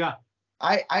 Yeah.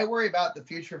 I worry about the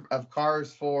future of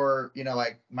cars for,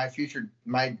 like my future,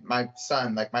 my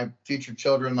son, like my future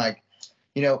children. Like,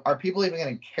 are people even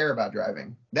going to care about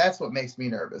driving? That's what makes me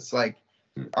nervous. Like,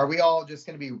 are we all just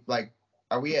going to be like,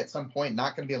 are we at some point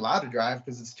not going to be allowed to drive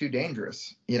because it's too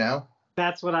dangerous?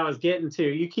 That's what I was getting to.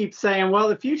 You keep saying, well,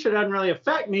 the future doesn't really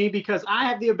affect me because I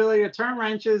have the ability to turn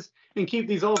wrenches and keep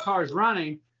these old cars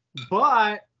running.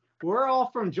 But we're all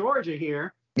from Georgia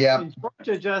here. Yeah. And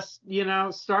Georgia just,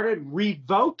 started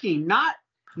revoking, not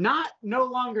no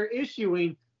longer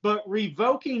issuing, but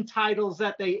revoking titles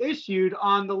that they issued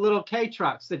on the little K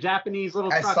trucks, the Japanese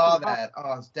little trucks. I saw that. Oh,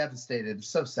 I was devastated. It's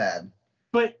so sad.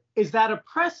 But is that a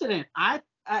precedent?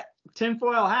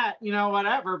 Tinfoil hat,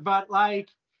 whatever. But like,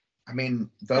 I mean,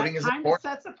 voting is important. That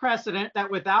kind of sets a precedent that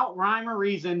without rhyme or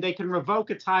reason, they can revoke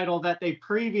a title that they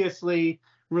previously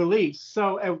released.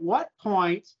 So at what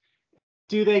point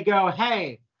do they go,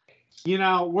 hey,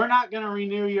 we're not going to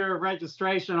renew your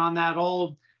registration on that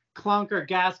old clunker,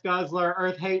 gas guzzler,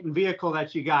 earth hating vehicle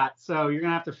that you got. So you're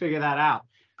going to have to figure that out.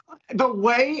 The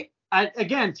way,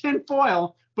 again,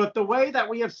 tinfoil, but the way that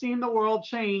we have seen the world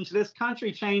change, this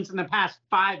country change in the past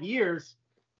 5 years,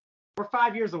 we're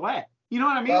 5 years away. You know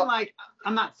what I mean? Well, like,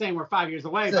 I'm not saying we're 5 years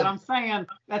away, but I'm saying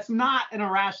that's not an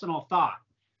irrational thought.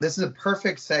 This is a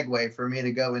perfect segue for me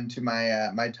to go into my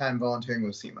my time volunteering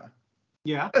with SEMA.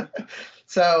 Yeah.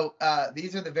 So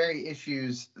these are the very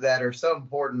issues that are so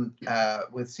important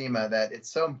with SEMA, that it's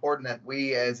so important that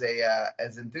we as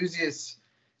enthusiasts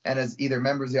and as either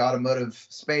members of the automotive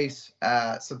space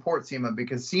support SEMA,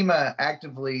 because SEMA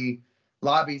actively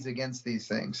lobbies against these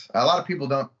things. A lot of people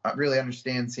don't really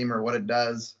understand SEMA or what it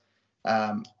does,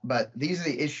 but these are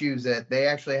the issues that they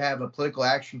actually have a political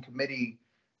action committee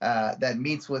that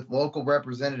meets with local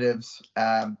representatives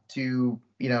to,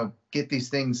 get these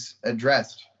things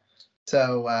addressed.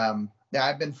 So yeah,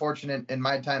 I've been fortunate in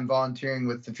my time volunteering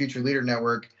with the Future Leader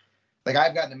Network. Like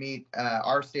I've gotten to meet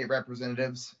our state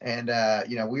representatives, and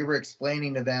we were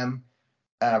explaining to them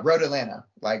Road Atlanta.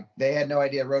 Like they had no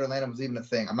idea Road Atlanta was even a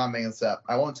thing. I'm not making this up.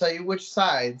 I won't tell you which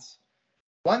sides.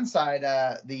 One side,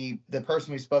 the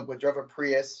person we spoke with drove a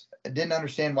Prius, didn't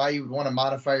understand why you would want to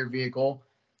modify your vehicle.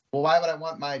 Well, why would I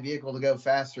want my vehicle to go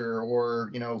faster,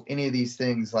 or any of these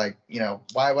things? Like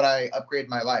why would I upgrade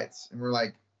my lights? And we're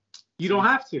like, you don't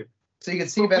have to. So you can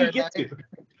see better at night.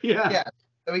 Yeah.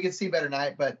 So we can see better at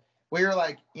night. But we were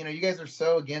like, you guys are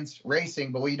so against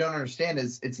racing, but what you don't understand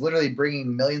is it's literally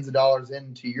bringing millions of dollars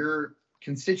into your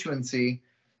constituency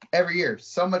every year.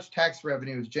 So much tax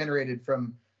revenue is generated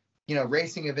from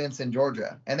racing events in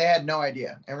Georgia, and they had no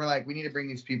idea. And we're like, we need to bring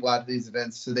these people out to these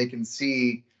events so they can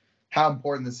see how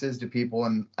important this is to people.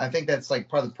 And I think that's like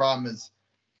part of the problem is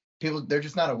people, they're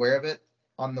just not aware of it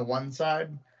on the one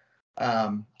side.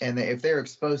 And if they're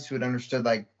exposed to it, understood,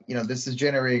 like, this is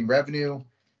generating revenue.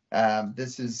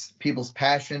 This is people's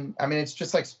passion. I mean, it's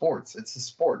just like sports. It's a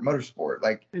sport, motorsport.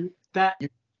 Like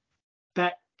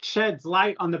that sheds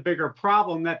light on the bigger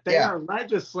problem that they are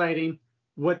legislating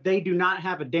what they do not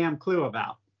have a damn clue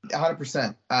about.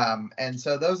 100%. And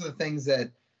so those are the things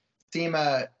that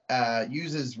SEMA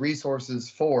uses resources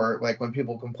for. Like when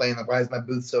people complain, like, why is my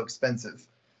booth so expensive?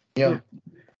 A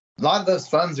lot of those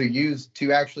funds are used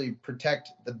to actually protect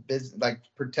the business, like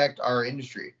protect our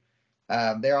industry.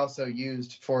 They're also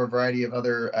used for a variety of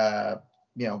other,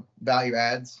 value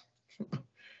adds,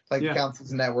 like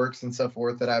councils and networks and so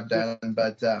forth that I've done.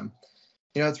 But,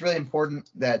 it's really important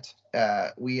that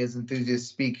we as enthusiasts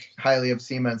speak highly of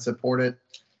SEMA and support it,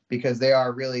 because they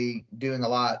are really doing a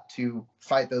lot to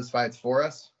fight those fights for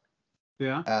us.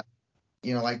 Yeah.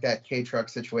 Like that K-truck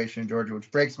situation in Georgia,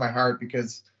 which breaks my heart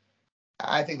because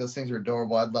I think those things are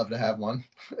adorable. I'd love to have one.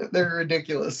 They're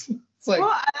ridiculous. It's like,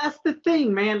 well, that's the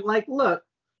thing, man. Like, look,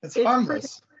 it's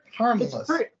harmless. Harmless.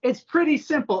 It's pretty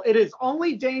simple. It is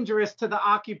only dangerous to the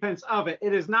occupants of it.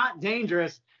 It is not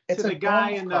dangerous to the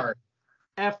guy in the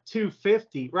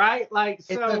F-250, right? Like,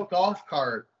 so it's a golf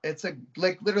cart. It's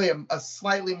literally a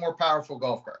slightly more powerful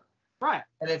golf cart. Right.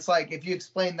 And it's like, if you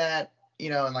explain that,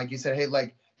 and like you said, hey,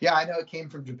 like, yeah, I know it came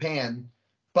from Japan,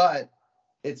 but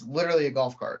it's literally a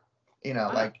golf cart,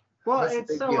 like. Well,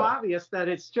 it's so obvious that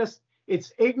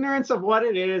it's ignorance of what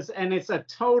it is, and it's a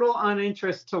total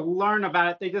uninterest to learn about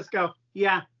it. They just go,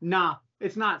 yeah, nah,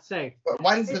 it's not safe.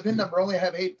 Why does the VIN number only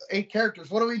have eight characters?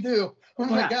 What do we do? Oh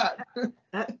my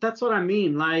God. That's what I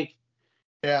mean. Like,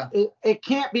 yeah, it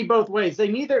can't be both ways. They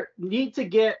neither need to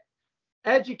get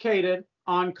educated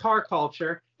on car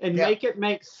culture and make it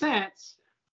make sense,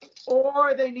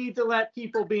 or they need to let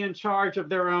people be in charge of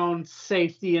their own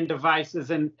safety and devices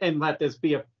and let this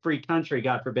be a free country,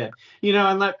 God forbid,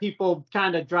 and let people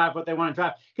kind of drive what they want to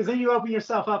drive. Because then you open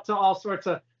yourself up to all sorts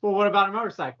of, well, what about a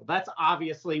motorcycle? That's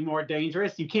obviously more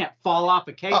dangerous. You can't fall off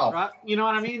a K-truck. You know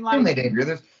what I mean? Like,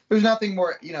 dangerous. There's nothing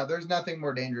more, there's nothing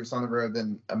more dangerous on the road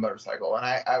than a motorcycle. And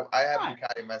I have a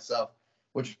Ducati myself,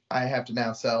 which I have to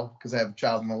now sell because I have a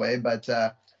child on the way. But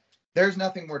there's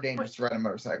nothing more dangerous to ride a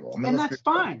motorcycle. I mean, and that's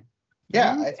fine.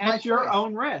 Yeah, it's at your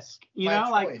own risk.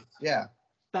 Like, yeah,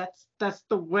 that's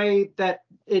the way that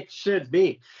it should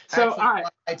be. So, actually, all right,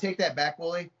 I take that back,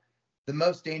 Willie. The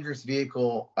most dangerous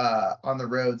vehicle on the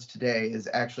roads today is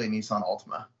actually a Nissan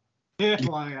Altima. Yeah,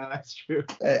 well, yeah, that's true.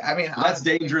 I mean, that's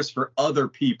dangerous for other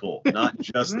people, not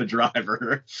just the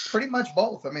driver. Pretty much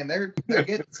both. I mean, they're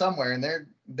getting somewhere, and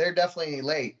they're definitely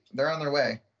late. They're on their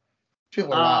way.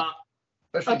 People are not,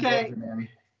 especially okay. Georgia, man.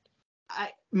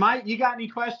 Mike, you got any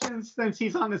questions since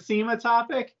he's on the SEMA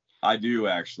topic? I do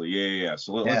actually. Yeah.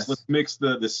 So let's mix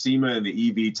the SEMA and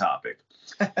the EV topic.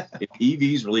 If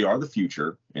EVs really are the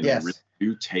future and they really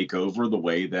do take over the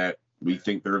way that we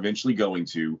think they're eventually going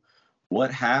to,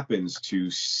 what happens to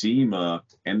SEMA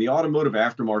and the automotive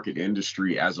aftermarket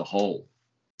industry as a whole?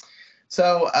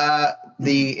 So our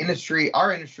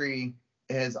industry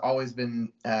has always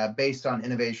been based on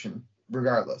innovation,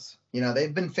 regardless.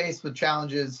 They've been faced with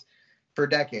challenges for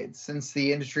decades, since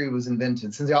the industry was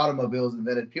invented, since the automobile was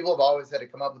invented. People have always had to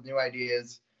come up with new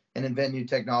ideas and invent new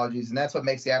technologies, and that's what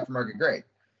makes the aftermarket great.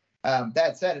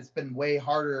 That said, it's been way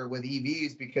harder with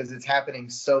EVs because it's happening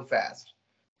so fast.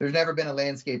 There's never been a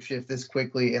landscape shift this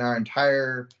quickly in our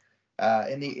entire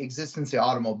in the existence of the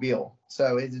automobile.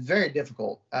 So it's very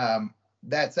difficult.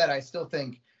 That said, I still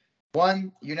think,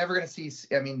 one, you're never going to see.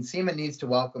 I mean, SEMA needs to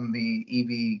welcome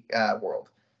the EV world.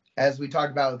 As we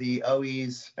talked about with the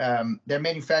OEs, they're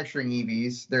manufacturing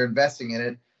EVs, they're investing in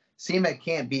it. SEMA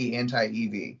can't be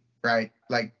anti-EV, right?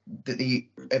 Like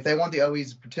if they want the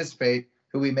OEs to participate,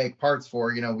 who we make parts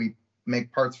for, we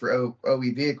make parts for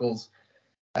OE vehicles.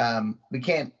 we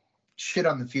can't shit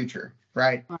on the future,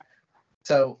 right?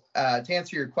 So to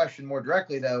answer your question more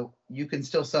directly, though, you can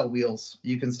still sell wheels.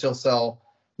 You can still sell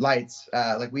lights.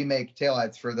 Like we make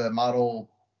taillights for the Model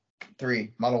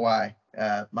 3, Model Y,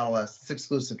 Model S. It's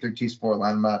exclusive through T Sport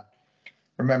line. I'm not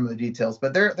remember the details,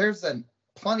 but there's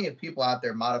plenty of people out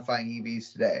there modifying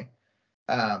EVs today.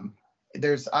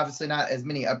 There's obviously not as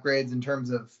many upgrades in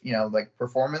terms of, like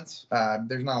performance.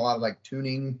 There's not a lot of like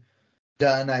tuning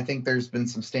done. I think there's been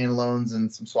some standalones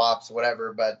and some swaps,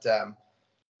 whatever, but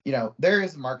there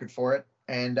is a market for it,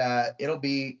 and it'll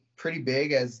be pretty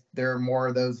big as there are more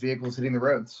of those vehicles hitting the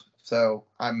roads. So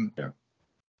I'm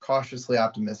cautiously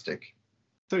optimistic.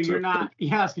 So you're not,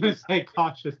 I was going to say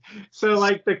cautious. So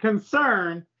like the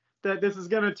concern that this is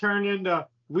going to turn into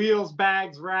wheels,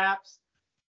 bags, wraps.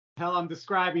 Hell, I'm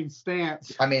describing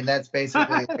stance. I mean, that's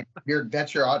basically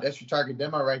that's your target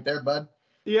demo right there, bud.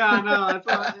 Yeah, I know.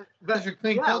 That's your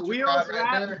clean culture wheels,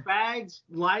 right wraps, bags,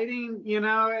 lighting.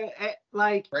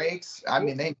 Like brakes. I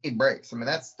mean, they need brakes. I mean,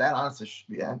 that honestly,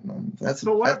 that's.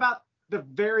 So what about the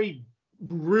very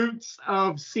roots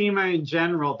of SEMA in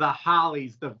general? The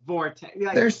Hollies, the Vortex.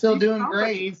 Like, they're still doing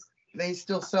great. They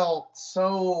still sell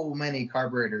so many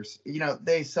carburetors.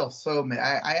 They sell so many.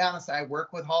 I honestly, I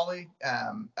work with Holley.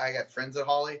 I got friends at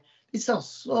Holley. They sell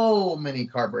so many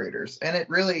carburetors, and it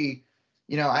really,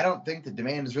 I don't think the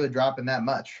demand is really dropping that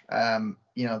much.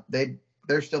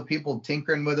 There's still people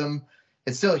tinkering with them.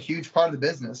 It's still a huge part of the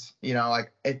business.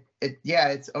 Like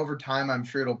it's over time. I'm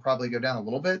sure it'll probably go down a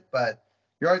little bit, but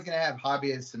you're always going to have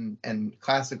hobbyists and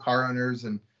classic car owners.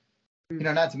 And,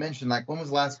 not to mention, like, when was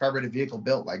the last carbureted vehicle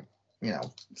built? Like,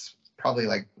 it's probably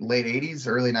like late 80s,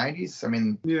 early 90s. I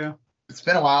mean, it's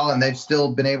been a while, and they've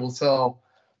still been able to sell,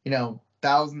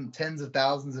 tens of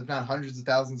thousands, if not hundreds of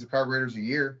thousands of carburetors a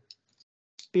year.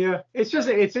 Yeah, it's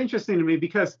interesting to me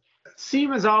because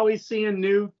SEMA's always seeing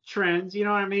new trends. You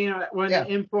know what I mean? When the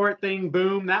import thing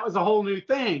boomed, that was a whole new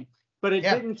thing. But it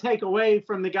didn't take away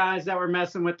from the guys that were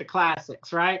messing with the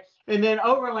classics, right? And then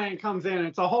Overland comes in,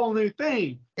 it's a whole new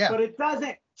thing. Yeah. But it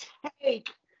doesn't take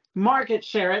market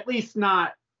share, at least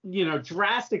not,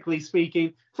 drastically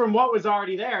speaking, from what was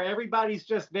already there. Everybody's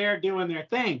just there doing their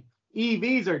thing.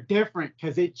 EVs are different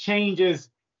because it changes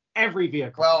every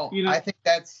vehicle. Well, I think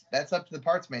that's up to the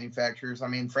parts manufacturers. I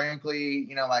mean, frankly,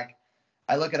 like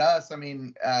I look at us. I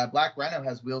mean, Black Rhino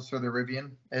has wheels for the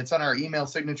Rivian. It's on our email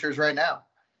signatures right now.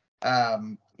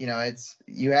 It's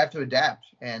you have to adapt,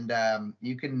 and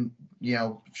you can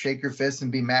shake your fist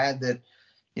and be mad that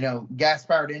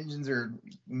gas-powered engines are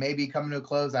maybe coming to a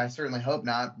close. I certainly hope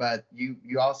not, but you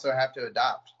also have to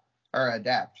adapt.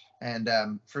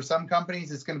 And for some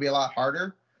companies, it's going to be a lot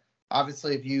harder.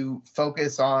 Obviously, if you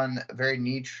focus on very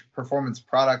niche performance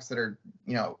products that are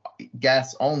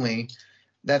gas only,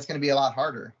 that's going to be a lot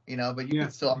harder. But you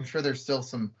can still, I'm sure there's still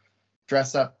some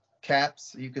dress-up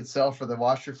caps you could sell for the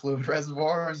washer fluid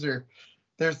reservoirs, or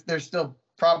there's still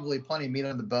probably plenty of meat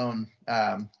on the bone.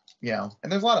 And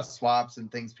there's a lot of swaps and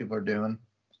things people are doing.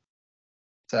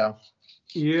 So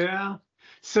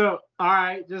all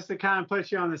right, just to kind of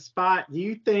put you on the spot, do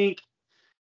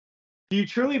you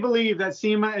truly believe that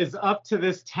SEMA is up to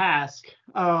this task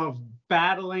of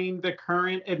battling the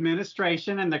current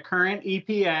administration and the current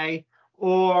EPA,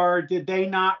 or did they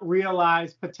not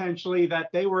realize potentially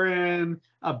that they were in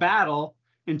a battle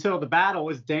until the battle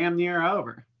was damn near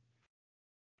over?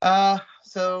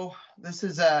 So this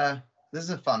is a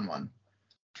fun one.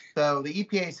 So the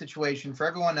EPA situation, for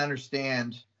everyone to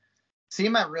understand,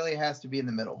 SEMA really has to be in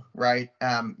the middle, right?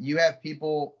 You have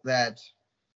people that,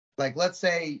 like, let's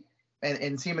say,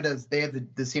 and SEMA they have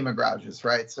the SEMA garages,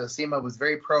 right? So SEMA was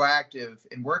very proactive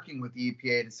in working with the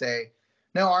EPA to say,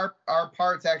 no, our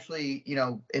parts actually,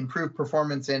 improve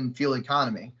performance and fuel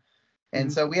economy.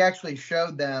 And so we actually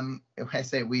showed them, when I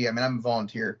say we, I mean, I'm a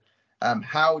volunteer,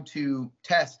 how to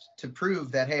test to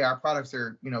prove that, hey, our products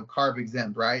are, CARB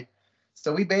exempt, right?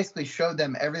 So we basically showed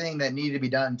them everything that needed to be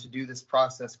done to do this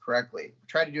process correctly. We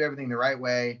tried to do everything the right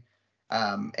way,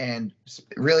 and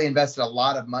really invested a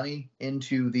lot of money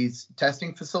into these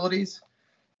testing facilities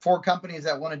for companies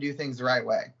that want to do things the right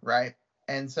way, right?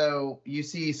 And so you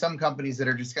see some companies that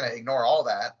are just going to ignore all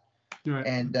that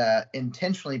and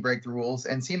intentionally break the rules,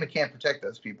 and SEMA can't protect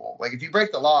those people. Like, if you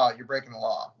break the law, you're breaking the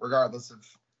law, regardless of,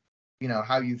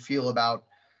 how you feel about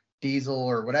diesel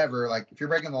or whatever. Like, if you're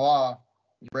breaking the law,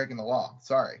 you're breaking the law.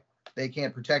 Sorry, they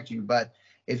can't protect you. But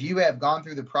if you have gone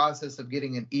through the process of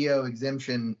getting an EO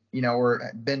exemption,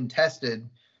 or been tested,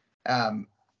 the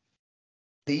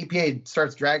EPA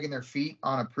starts dragging their feet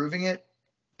on approving it.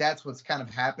 That's what's kind of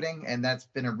happening, and that's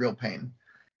been a real pain.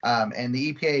 And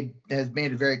the EPA has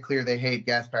made it very clear they hate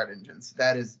gas-powered engines.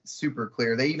 That is super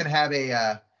clear. They even have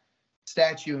a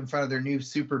statue in front of their new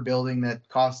super building that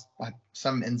costs like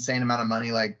some insane amount of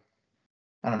money, like,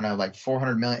 I don't know, like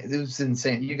 400 million. It was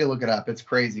insane. You can look it up. It's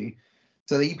crazy.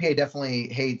 So the EPA definitely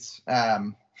hates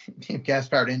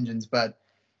gas-powered engines, but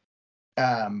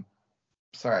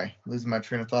sorry, losing my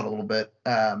train of thought a little bit.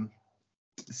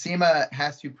 SEMA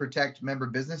has to protect member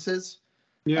businesses.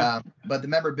 Yeah. But the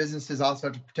member businesses also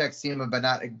have to protect SEMA by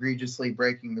not egregiously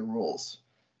breaking the rules.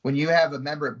 When you have a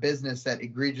member business that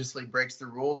egregiously breaks the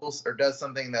rules or does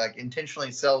something that like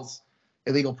intentionally sells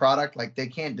illegal product, like they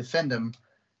can't defend them.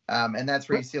 And that's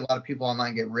where you see a lot of people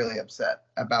online get really upset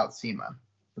about SEMA.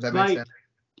 Does that make sense?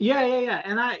 Yeah.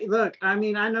 And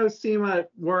I know SEMA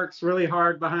works really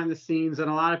hard behind the scenes, and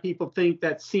a lot of people think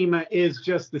that SEMA is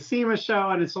just the SEMA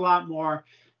show, and it's a lot more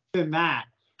than that.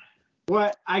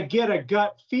 What I get a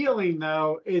gut feeling,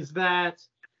 though, is that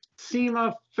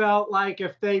SEMA felt like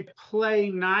if they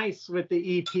play nice with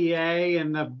the EPA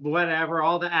and the whatever,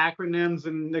 all the acronyms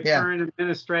and the current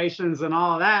administrations and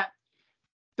all of that,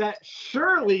 that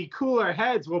surely cooler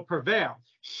heads will prevail.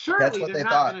 Surely they're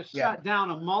not going to shut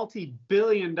down a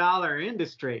multi-billion-dollar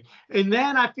industry. And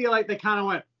then I feel like they kind of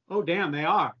went, oh, damn, they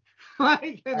are.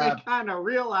 Like, and they kind of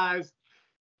realized,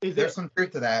 there's some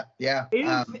truth to that. Yeah.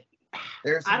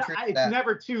 There's some truth to that. It's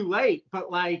never too late,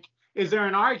 but like, is there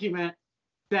an argument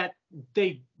that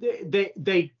they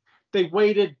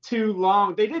waited too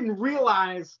long? They didn't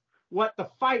realize what the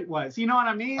fight was. You know what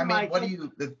I mean? I mean,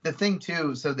 like, the thing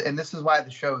too, and this is why the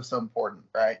show is so important,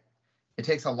 right? It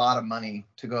takes a lot of money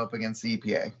to go up against the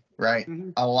EPA, right? Mm-hmm.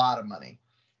 A lot of money.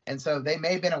 And so they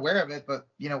may have been aware of it, but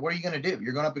what are you going to do?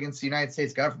 You're going up against the United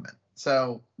States government.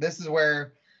 So this is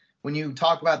where, when you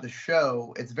talk about the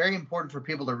show, it's very important for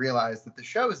people to realize that the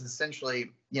show is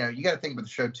essentially, you got to think about the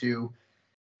show too.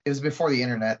 It was before the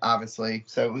internet, obviously.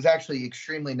 So it was actually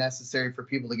extremely necessary for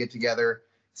people to get together.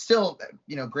 Still,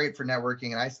 great for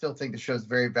networking. And I still think the show is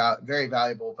very, very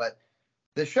valuable. But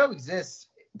the show exists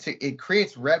it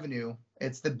creates revenue.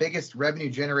 It's the biggest revenue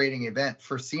generating event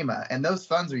for SEMA. And those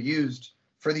funds are used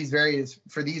for these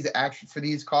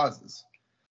causes.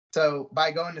 So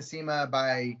by going to SEMA,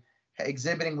 by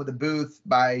exhibiting with a booth,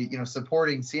 by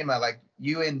supporting SEMA, like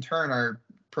you in turn are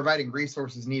providing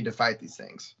resources needed to fight these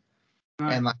things.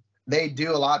 Right. And like they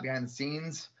do a lot behind the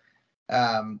scenes,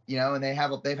 and they've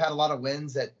had a lot of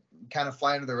wins that kind of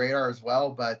fly under the radar as well.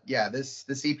 But yeah, this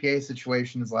EPA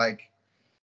situation is like,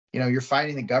 you're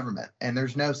fighting the government, and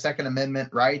there's no Second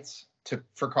Amendment rights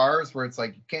for cars where it's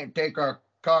like you can't take our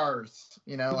cars.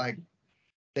 Like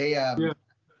they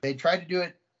tried to do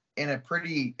it in a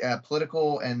pretty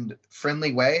political and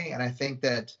friendly way. And I think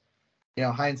that,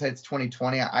 hindsight's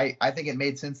 2020. I think it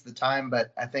made sense at the time,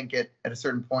 but I think at a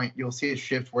certain point you'll see a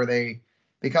shift where they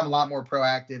become a lot more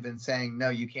proactive in saying, no,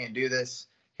 you can't do this.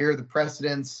 Here are the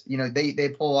precedents. They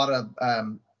pull a lot of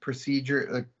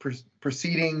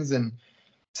proceedings and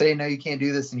say, no, you can't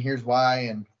do this, and here's why.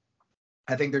 And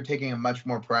I think they're taking a much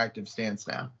more proactive stance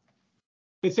now.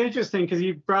 It's interesting because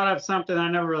you brought up something I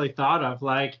never really thought of.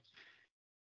 Like,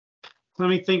 let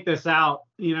me think this out,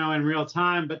 in real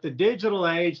time. But the digital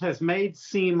age has made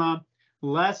SEMA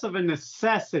less of a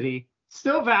necessity.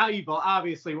 Still valuable,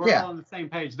 obviously. We're all on the same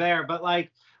page there. But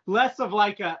like less of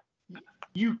like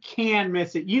you can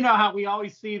miss it. You know how we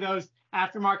always see those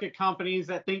aftermarket companies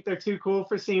that think they're too cool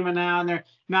for SEMA now, and they're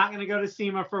not going to go to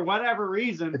SEMA for whatever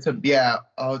reason. It's a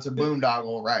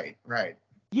boondoggle, right?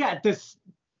 Yeah,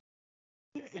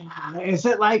 is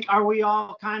it like, are we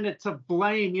all kind of to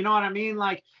blame? You know what I mean?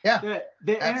 Like, the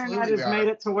internet has made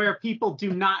it to where people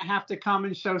do not have to come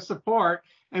and show support.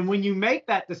 And when you make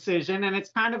that decision, and it's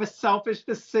kind of a selfish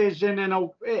decision and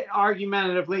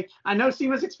argumentatively, I know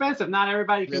SEMA's expensive. Not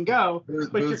everybody can go,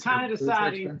 but you're kind of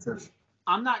deciding,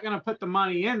 I'm not going to put the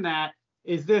money in that.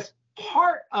 Is this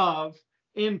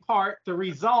in part, the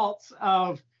results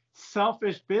of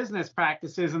selfish business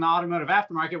practices in the automotive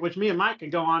aftermarket, which me and Mike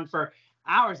could go on for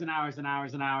hours and hours and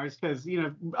hours and hours, because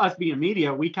us being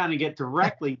media, we kind of get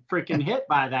directly freaking hit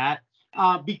by that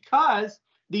because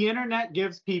the internet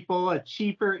gives people a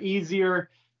cheaper, easier,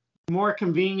 more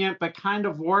convenient, but kind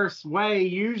of worse way,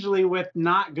 usually with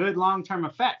not good long-term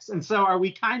effects. And so are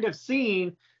we kind of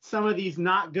seeing some of these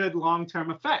not good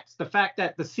long-term effects? The fact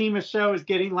that the SEMA show is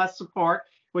getting less support,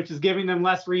 which is giving them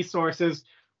less resources.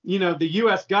 The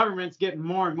U.S. government's getting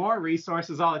more and more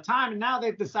resources all the time. And now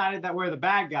they've decided that we're the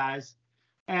bad guys.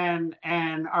 And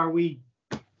are we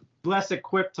less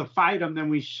equipped to fight them than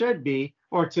we should be,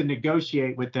 or to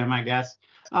negotiate with them, I guess.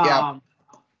 I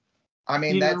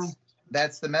mean,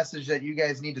 that's the message that you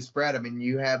guys need to spread. I mean,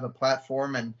 you have a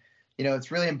platform, and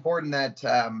it's really important that,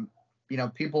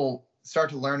 people start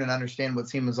to learn and understand what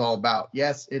SEMA is all about.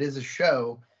 Yes, it is a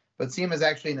show, but SEMA is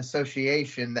actually an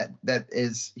association that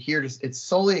is here it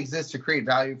solely exists to create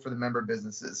value for the member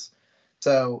businesses.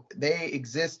 So they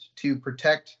exist to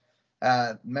protect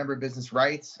member business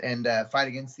rights and fight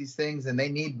against these things, and they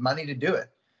need money to do it.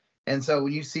 And so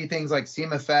when you see things like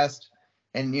SEMA Fest,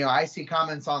 and I see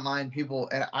comments online, people,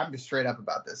 and I'm just straight up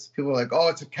about this. People are like, "Oh,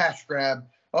 it's a cash grab.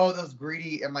 Oh, those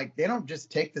greedy." I'm like, they don't just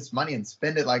take this money and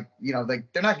spend it like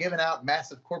they're not giving out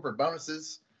massive corporate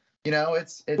bonuses.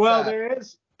 It's well,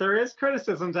 there is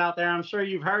criticisms out there. I'm sure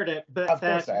you've heard it, but of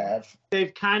course I have.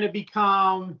 They've kind of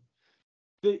become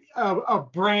a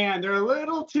brand. They're a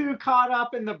little too caught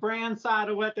up in the brand side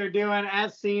of what they're doing,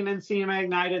 as seen in SEMA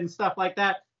Ignited and stuff like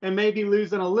that, and maybe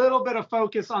losing a little bit of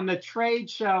focus on the trade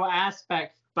show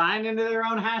aspect, buying into their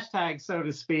own hashtag, so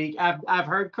to speak. I've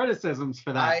heard criticisms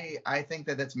for that. I think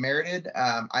that that's merited.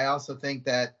 I also think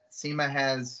that SEMA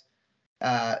has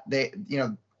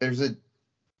there's a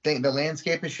thing. The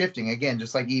landscape is shifting again,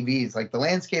 just like EVs. Like the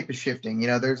landscape is shifting.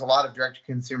 There's a lot of direct to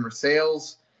consumer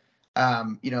sales.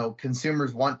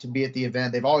 Consumers want to be at the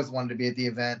event. They've always wanted to be at the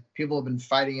event. People have been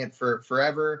fighting it for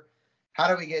forever. How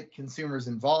do we get consumers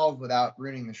involved without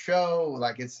ruining the show?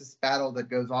 Like, it's this battle that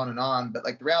goes on and on. But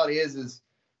like the reality is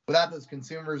without those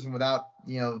consumers and without,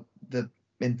 the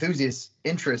enthusiast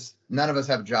interest, none of us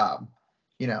have a job,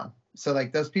 So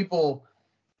like those people,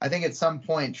 I think at some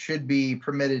point should be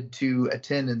permitted to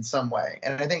attend in some way.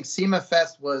 And I think SEMA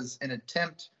Fest was an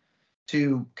attempt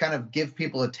to kind of give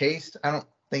people a taste. I don't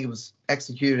think it was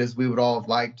executed as we would all have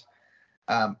liked.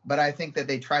 But I think that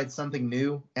they tried something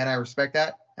new, and I respect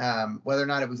that. Whether or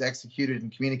not it was executed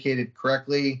and communicated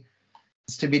correctly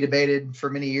is to be debated for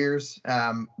many years.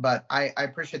 But I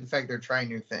appreciate the fact they're trying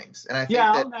new things. And I think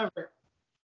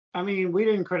we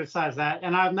didn't criticize that.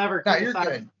 And I've never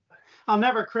criticized. I'll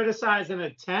never criticize an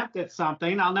attempt at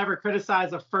something. I'll never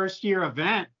criticize a first year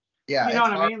event. Yeah. You know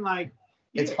what I mean? Like,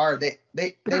 it's hard.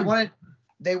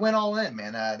 They went all in,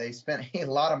 man. They spent a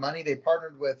lot of money. They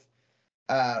partnered with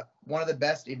one of the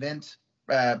best event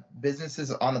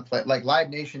businesses on the planet. Like Live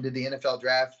Nation did the NFL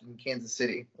draft in Kansas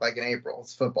City, like in April.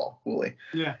 It's football, coolly.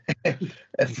 Yeah. And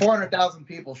 400,000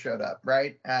 people showed up,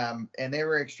 right? And they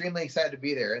were extremely excited to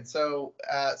be there. And so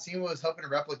SEMA was hoping to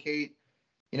replicate,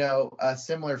 a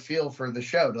similar feel for the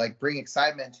show, to like bring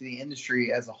excitement to the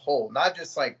industry as a whole, not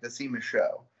just like the SEMA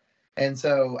show. And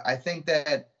so I think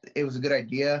that it was a good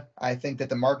idea. I think that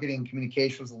the marketing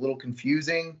communication was a little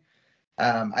confusing.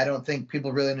 I don't think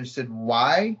people really understood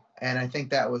why. And I think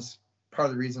that was part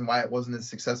of the reason why it wasn't as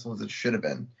successful as it should have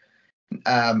been.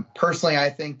 Personally, I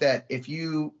think that if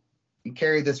you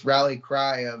carry this rally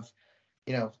cry of,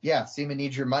 SEMA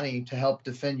needs your money to help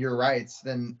defend your rights,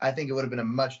 then I think it would have been a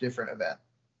much different event.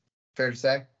 Fair to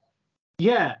say?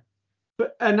 Yeah.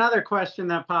 But another question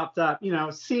that popped up,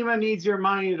 SEMA needs your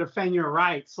money to defend your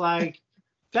rights. Like,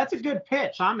 that's a good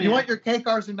pitch. You want your K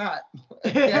cars or not?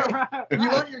 Yeah, right. You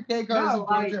want your K cars in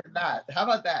Georgia or not? How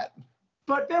about that?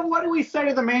 But then what do we say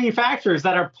to the manufacturers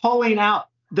that are pulling out?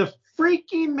 The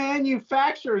freaking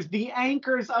manufacturers, the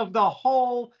anchors of the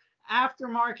whole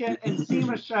aftermarket and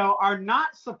SEMA show, are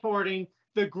not supporting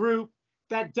the group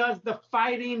that does the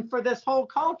fighting for this whole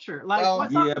culture. Like,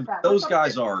 what's up with that? Those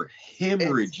guys are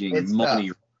hemorrhaging money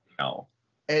right now.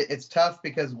 It's tough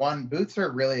because booths are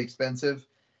really expensive.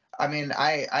 I mean,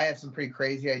 I have some pretty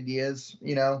crazy ideas,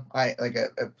 I like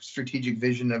a strategic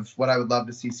vision of what I would love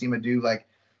to see SEMA do, like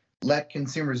let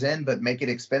consumers in, but make it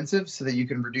expensive so that you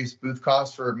can reduce booth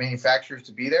costs for manufacturers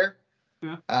to be there.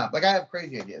 Yeah. Like I have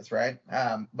crazy ideas, right?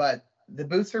 But the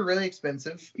booths are really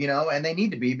expensive, and they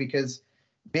need to be, because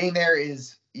being there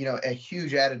is, a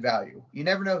huge added value. You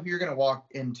never know who you're going to walk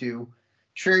into.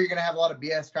 Sure, you're going to have a lot of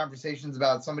BS conversations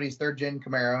about somebody's third gen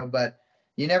Camaro, but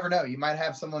you never know. You might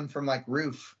have someone from like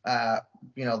Roof,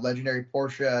 legendary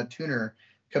Porsche tuner,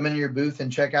 come into your booth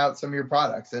and check out some of your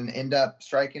products and end up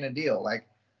striking a deal. Like,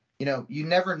 you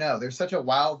never know. There's such a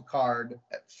wild card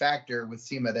factor with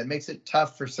SEMA that makes it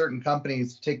tough for certain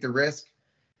companies to take the risk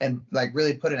and like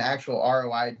really put an actual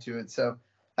ROI to it. So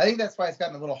I think that's why it's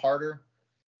gotten a little harder.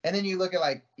 And then you look at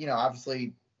like,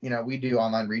 obviously, we do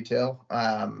online retail,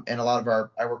 and a lot of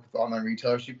I work with online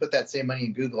retailers. You put that same money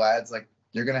in Google ads, like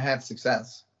you're going to have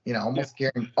success,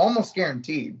 almost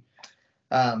guaranteed.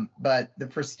 But the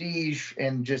prestige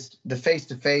and just the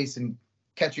face-to-face and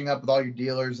catching up with all your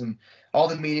dealers and all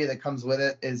the media that comes with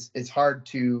it it's hard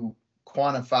to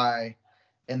quantify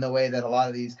in the way that a lot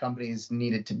of these companies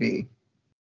need it to be.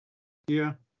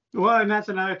 Yeah. Well, and that's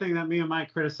another thing that me and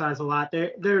Mike criticize a lot.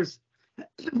 There's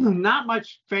not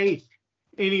much faith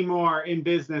anymore in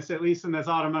business, at least in this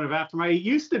automotive aftermarket. It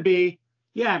used to be,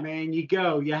 yeah, man, you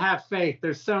go, you have faith.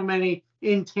 There's so many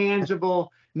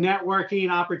intangible networking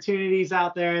opportunities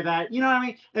out there that, you know what I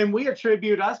mean? And we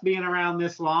attribute us being around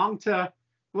this long to,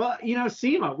 well, you know,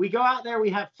 SEMA. We go out there, we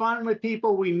have fun with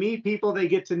people, we meet people, they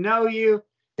get to know you.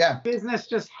 Yeah. Business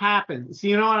just happens.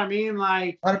 You know what I mean?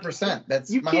 Like 100%. That's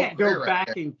you my can't whole career go right back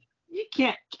there. and you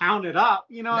can't count it up.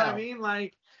 You know what I No. mean?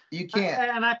 Like You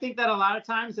can't. And I think that a lot of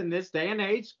times in this day and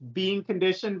age, being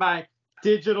conditioned by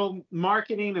digital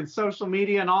marketing and social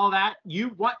media and all that, you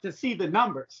want to see the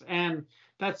numbers. And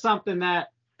that's something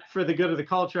that, for the good of the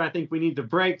culture, I think we need to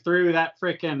break through that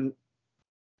freaking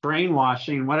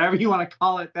brainwashing, whatever you want to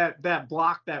call it, that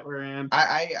block that we're in.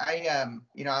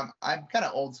 You know, I'm kind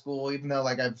of old school, even though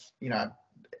like I've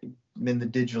I'm in the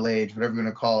digital age, whatever you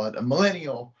want to call it, a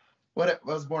millennial. I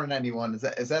was born in 91. Is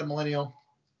that a millennial?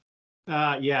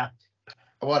 Yeah.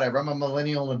 Whatever. I'm a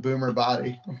millennial in a boomer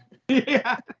body.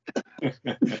 Yeah.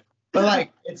 But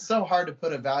like, it's so hard to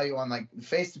put a value on, like,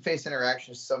 face-to-face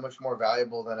interaction is so much more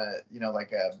valuable than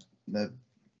the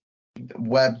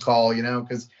web call,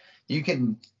 because you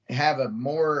can have a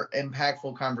more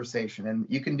impactful conversation, and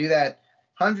you can do that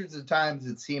hundreds of times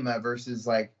at SEMA versus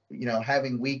like,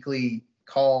 having weekly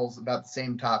calls about the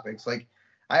same topics. Like,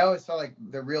 I always felt like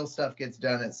the real stuff gets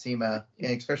done at SEMA,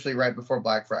 and especially right before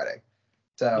Black Friday.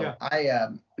 So yeah.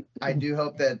 I do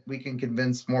hope that we can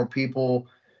convince more people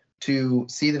to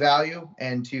see the value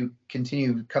and to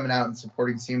continue coming out and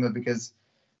supporting SEMA, because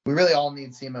we really all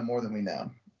need SEMA more than we know.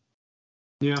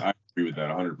 Yeah, I agree with that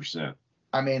 100%.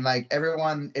 I mean, like,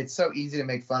 everyone, it's so easy to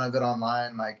make fun of it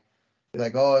online. Like,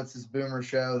 oh, it's this boomer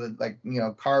show that, like,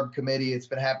 carb committee. It's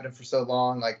been happening for so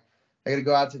long. Like, I got to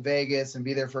go out to Vegas and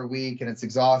be there for a week, and it's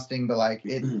exhausting, but like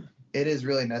it is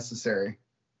really necessary.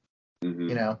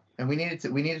 Mm-hmm. And we need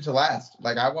it to last.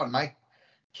 Like, I want my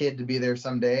kid to be there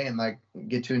someday and like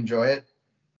get to enjoy it.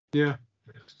 Yeah.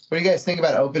 What do you guys think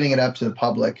about opening it up to the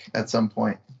public at some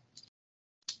point?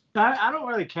 I don't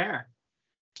really care.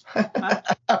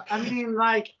 I mean,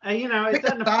 like, it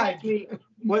doesn't affect me.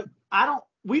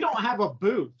 We don't have a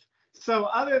booth. So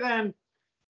other than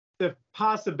the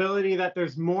possibility that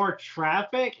there's more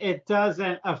traffic, it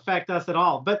doesn't affect us at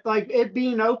all. But like it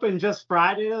being open just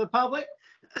Friday to the public,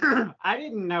 I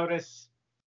didn't notice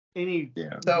any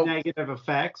negative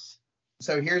effects.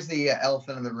 So here's the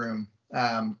elephant in the room.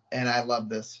 And I love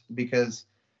this, because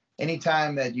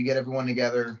anytime that you get everyone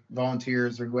together,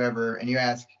 volunteers or whoever, and you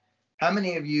ask, how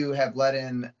many of you have let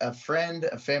in a friend,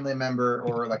 a family member,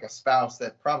 or like a spouse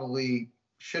that probably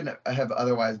shouldn't have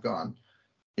otherwise gone?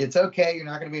 It's okay. You're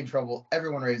not going to be in trouble.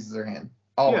 Everyone raises their hand,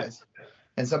 always. Yeah.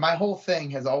 And so my whole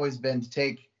thing has always been to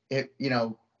take it.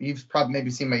 You've probably maybe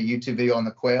seen my YouTube video on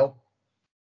the quail.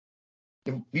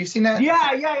 Have you seen that?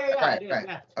 Yeah. Right.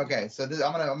 Yeah. Okay. So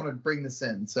I'm gonna bring this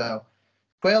in. So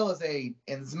quail and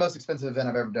it's the most expensive event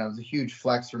I've ever done. It was a huge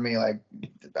flex for me. Like,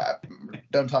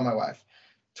 don't tell my wife.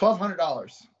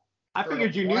 $1,200. I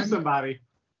figured you knew somebody.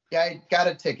 Yeah, I got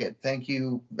a ticket. Thank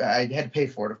you. I had to pay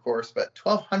for it, of course, but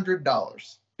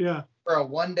 $1,200. Yeah. For a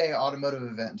one-day automotive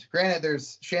event. Granted,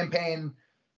 there's champagne,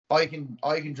 all you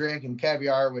can drink, and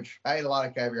caviar, which I ate a lot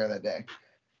of caviar that day.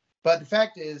 But the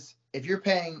fact is, if you're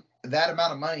paying that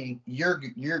amount of money, you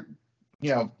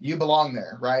belong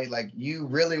there, right? Like, you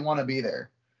really want to be there.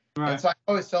 Right. And so I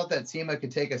always felt that SEMA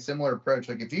could take a similar approach.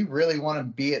 Like, if you really want to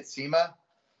be at SEMA,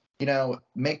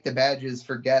 make the badges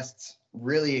for guests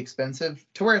really expensive,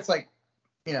 to where it's like,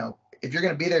 if you're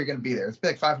going to be there, you're going to be there. It's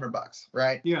like $500,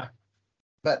 right? Yeah.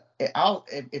 But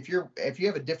if you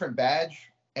have a different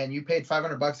badge and you paid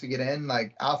 $500 to get in,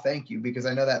 like, I'll thank you, because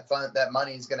I know that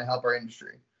money is going to help our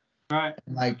industry. Right.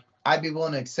 And like, I'd be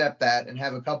willing to accept that and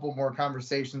have a couple more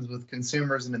conversations with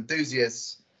consumers and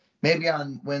enthusiasts, maybe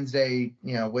on Wednesdays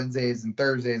and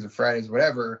Thursdays or Fridays, or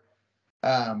whatever.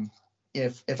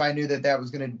 If I knew that was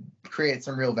going to create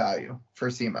some real value for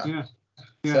SEMA.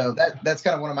 Yeah. So that's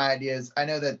kind of one of my ideas. I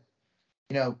know that,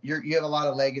 you have a lot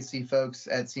of legacy folks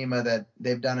at SEMA that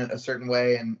they've done it a certain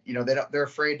way, and, they're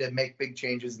afraid to make big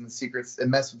changes in the secrets and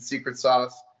mess with the secret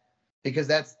sauce, because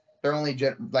that's their only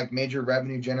major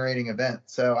revenue generating event.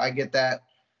 So I get that.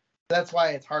 That's why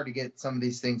it's hard to get some of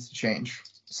these things to change.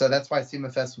 So that's why SEMA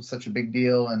Fest was such a big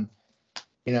deal. And,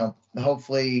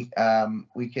 hopefully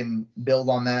we can build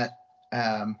on that,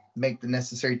 make the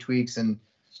necessary tweaks, and,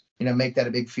 make that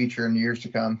a big feature in years to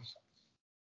come.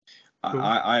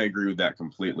 I agree with that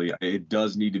completely. It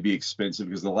does need to be expensive,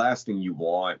 because the last thing you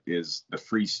want is the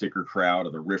free sticker crowd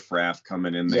or the riffraff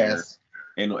coming in there. Yes.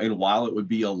 And while it would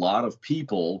be a lot of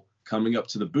people coming up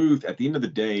to the booth, at the end of the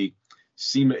day,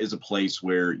 SEMA is a place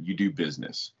where you do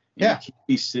business. And you can't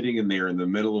be sitting in there in the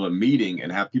middle of a meeting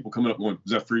and have people coming up going,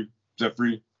 is that free? Is that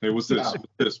free? Hey, what's this? What's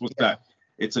this? What's that?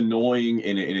 It's annoying,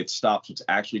 and it stops what's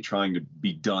actually trying to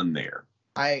be done there.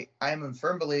 I am in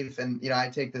firm belief, and I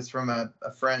take this from a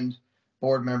friend,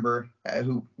 board member,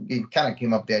 who kind of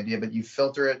came up with the idea, but you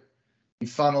filter it, you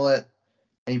funnel it,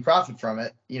 and you profit from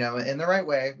it, in the right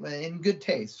way, in good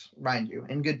taste, mind you,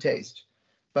 in good taste.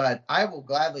 But I will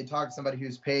gladly talk to somebody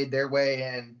who's paid their way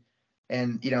in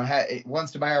and,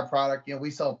 wants to buy our product.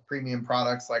 We sell premium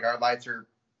products, like our lights are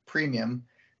premium.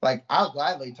 Like, I'll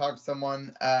gladly talk to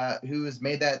someone who has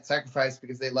made that sacrifice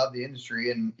because they love the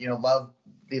industry and, love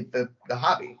the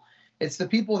hobby. It's the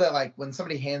people that, like, when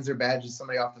somebody hands their badge to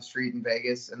somebody off the street in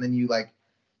Vegas, and then you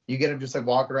get them just like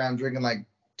walking around drinking like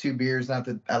 2 beers. Not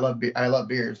that I love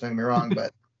beers, don't get me wrong,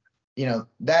 but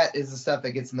that is the stuff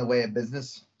that gets in the way of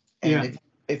business. And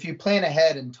if you plan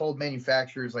ahead and told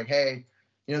manufacturers, like, hey,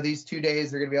 these 2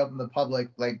 days they're going to be open to the public,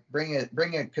 like, bring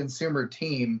a consumer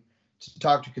team to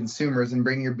talk to consumers and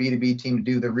bring your B2B team to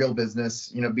do the real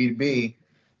business, B2B.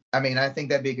 I mean, I think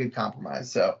that'd be a good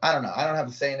compromise. So I don't know. I don't have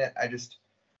a say in it. I just,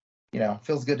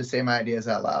 feels good to say my ideas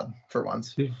out loud for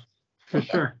once. For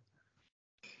sure.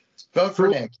 Vote for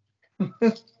Nick.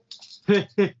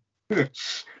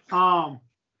 All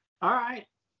right.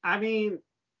 I mean,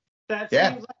 that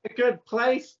seems like a good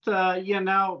place to,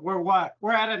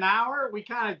 we're at an hour. We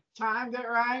kind of timed it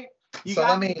right.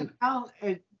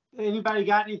 Anybody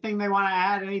got anything they want to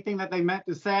add? Anything that they meant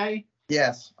to say?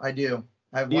 Yes, I do.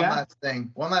 I have one last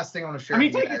thing. One last thing I want to share. I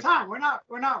mean, take your time. We're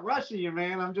not rushing you,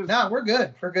 man. No, we're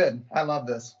good. We're good. I love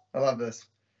this.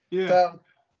 Yeah. So,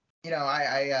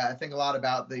 I think a lot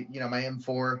about the, my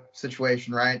M4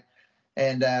 situation, right?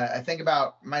 And I think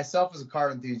about myself as a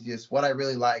car enthusiast, what I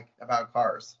really like about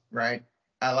cars, right?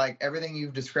 I like everything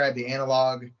you've described, the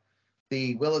analog,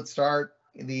 the will it start,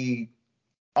 the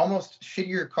almost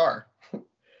shittier car.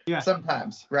 Yeah.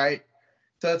 Sometimes, right?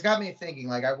 So it's got me thinking,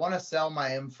 like, I want to sell my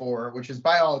M4, which is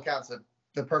by all accounts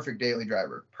the perfect daily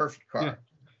driver, perfect car,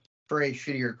 for a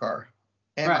shittier car.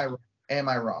 Am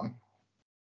I wrong?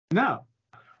 No.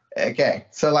 Okay.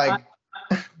 So, like,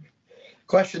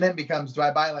 question then becomes, do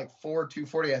I buy like 4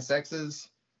 240 SXs?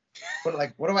 What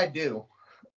do I do?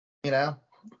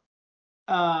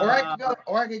 Or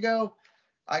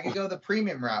I could go the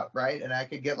premium route, right? And I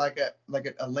could get like a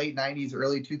late 90s,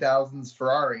 early 2000s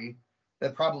Ferrari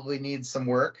that probably needs some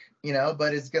work,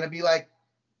 but it's going to be like,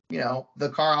 the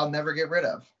car I'll never get rid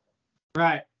of.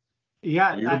 Right.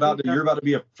 Yeah. You're about to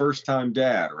be a first-time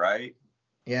dad, right?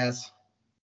 Yes.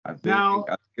 I think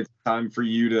it's time for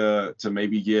you to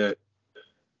maybe get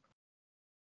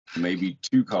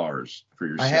 2 cars for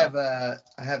yourself.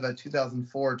 I have a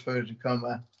 2004 Toyota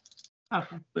Tacoma.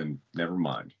 Okay. Then never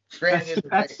mind.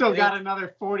 That's still got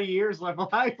another 40 years of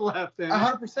life left in it.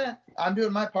 100%. I'm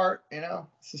doing my part,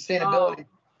 sustainability.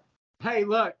 Hey,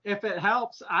 look, if it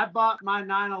helps, I bought my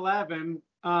 911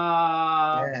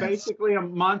 basically a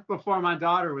month before my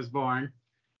daughter was born.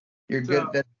 You're good.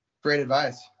 That's great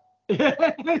advice.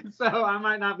 So I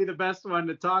might not be the best one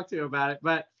to talk to about it,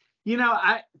 but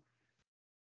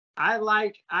I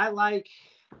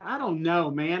don't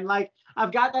know, man. Like,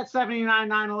 I've got that 79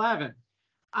 911.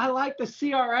 I like the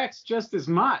CRX just as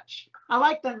much. I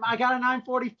got a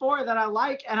 944 that I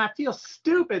like, and I feel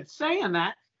stupid saying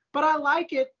that, but I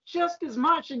like it just as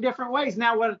much in different ways.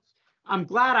 Now, I'm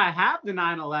glad I have the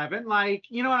 911. Like,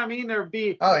 you know what I mean? There'd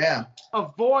be a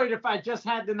void if I just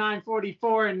had the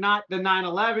 944 and not the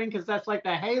 911, because that's like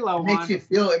the Halo one.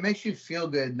 It makes you feel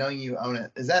good knowing you own it.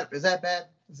 Is that bad?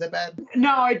 Is that bad?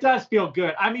 No, it does feel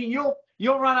good. I mean,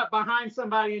 you'll run up behind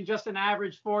somebody in just an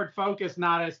average Ford Focus,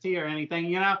 not ST or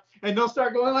anything, and they'll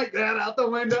start going like that out the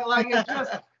window. Like, it's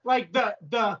just like the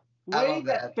way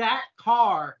that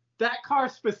car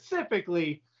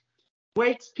specifically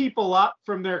wakes people up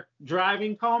from their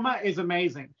driving coma is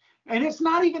amazing. And it's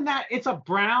not even that. It's a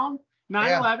brown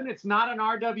 911. It's not an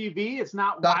RWV. It's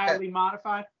not wildly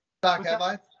modified. Stock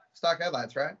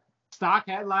headlights, right? Stock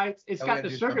headlights. It's got the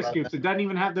sugar scoops. It doesn't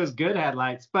even have those good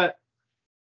headlights, but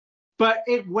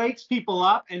it wakes people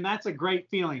up, and that's a great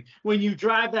feeling when you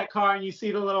drive that car and you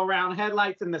see the little round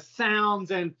headlights and the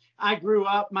sounds. And I grew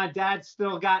up, my dad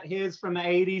still got his from the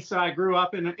 80s, so I grew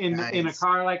up in a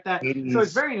car like that. 80s. So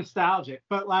it's very nostalgic.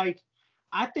 But like,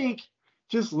 I think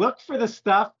just look for the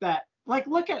stuff that, like,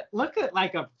 look at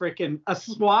like a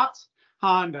SWAT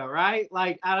Honda, right?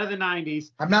 Like, out of the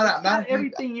 90s. I'm not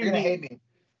everything you're gonna hate me.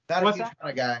 Not a huge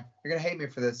Honda guy. You're gonna hate me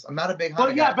for this. I'm not a big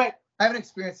Honda guy. But I haven't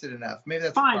experienced it enough. Maybe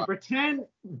that's fine. Pretend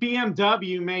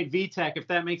BMW made VTEC, if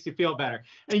that makes you feel better.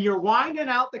 And you're winding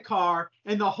out the car,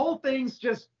 and the whole thing's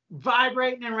just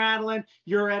vibrating and rattling.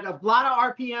 You're at a lot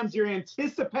of RPMs. You're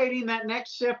anticipating that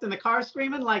next shift and the car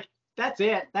screaming. Like, that's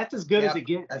it. That's as good as it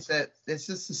gets. That's it. It's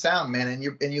just the sound, man. And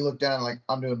you look down like,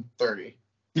 I'm doing 30.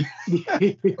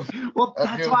 Well,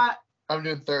 that's why I'm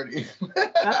doing 30.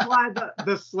 that's why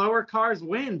the slower cars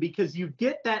win, because you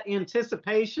get that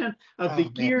anticipation of the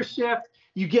gear shift.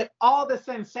 You get all the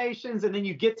sensations, and then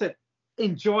you get to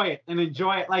enjoy it.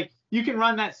 Like, you can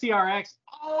run that CRX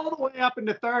all the way up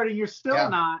into third, and you're still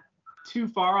not too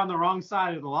far on the wrong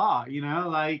side of the law. You know,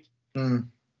 like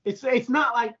it's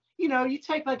not like, you know, you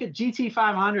take like a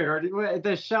GT500 or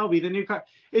the Shelby, the new car.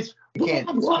 It's can't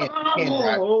drive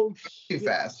too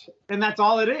fast, and that's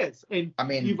all it is. And I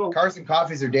mean, cars and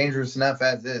coffees are dangerous enough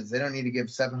as is. They don't need to give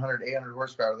 700, 800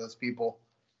 horsepower to those people.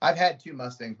 I've had 2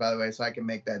 Mustangs, by the way, so I can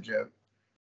make that joke.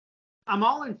 I'm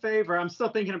all in favor. I'm still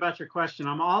thinking about your question.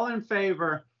 I'm all in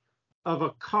favor of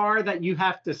a car that you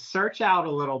have to search out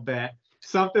a little bit.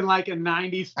 Something like a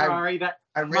 90s Ferrari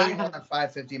I really want a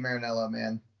 550 Maranello,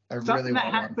 man. I really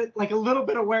want but like a little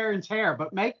bit of wear and tear,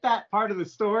 but make that part of the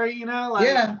story, you know?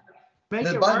 Like, make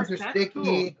the it buttons work. are sticky.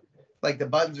 Cool. Like, the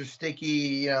buttons are sticky,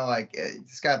 you know, like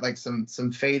it's got like some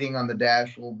fading on the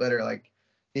dash a little bit, or like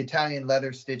the Italian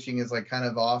leather stitching is like kind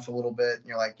of off a little bit. And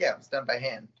you're like, yeah, it's done by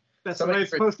hand. That's the way it's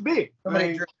supposed to be.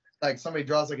 Somebody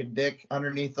draws like a dick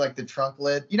underneath like the trunk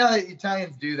lid. You know, the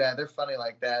Italians do that. They're funny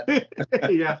like that.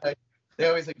 Yeah. Like, they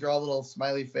always like draw a little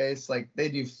smiley face. Like,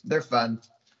 they're fun.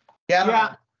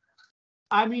 Yeah.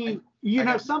 I mean, you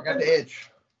know, something. I got the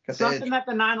itch. Something that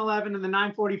the 911 and the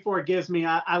 944 gives me.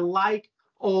 I like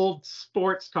old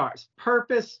sports cars,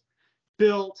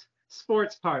 purpose-built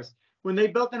sports cars. When they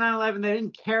built the 911, they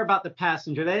didn't care about the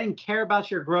passenger. They didn't care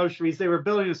about your groceries. They were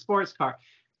building a sports car.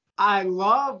 I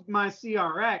love my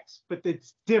CRX, but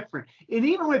it's different. And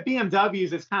even with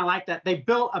BMWs, it's kind of like that. They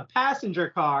built a passenger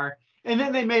car, and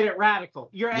then they made it radical.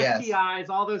 Your STIs,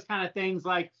 all those kind of things.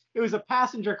 Like, it was a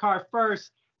passenger car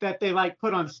first that they like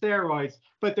put on steroids.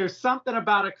 But there's something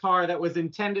about a car that was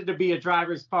intended to be a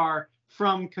driver's car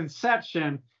from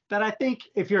conception that I think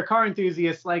if you're a car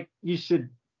enthusiast, like, you should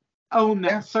own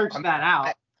that, search that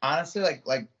out. Honestly,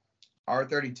 like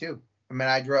R32. I mean,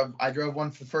 I drove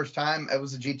one for the first time. It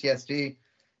was a GTSD.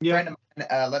 Yeah. A friend of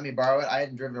mine let me borrow it. I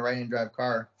hadn't driven a right-hand drive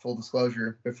car, full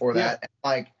disclosure, before that. And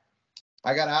like,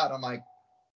 I got out and I'm like,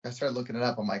 I started looking it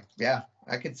up. I'm like, yeah,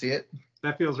 I could see it.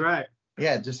 That feels right.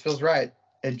 Yeah, it just feels right.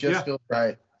 It just feels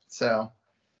right. So.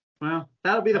 Well,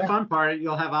 that'll be the fun part.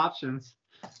 You'll have options.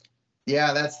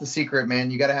 Yeah, that's the secret,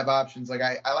 man. You got to have options. Like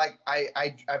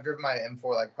I've driven my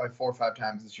M4 like probably 4 or 5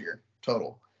 times this year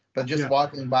total. But just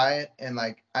walking by it, and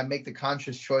like, I make the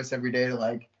conscious choice every day to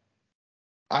like,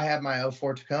 I have my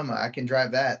 04 Tacoma. I can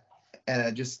drive that. And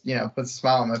it just, you know, puts a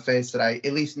smile on my face that I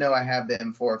at least know I have the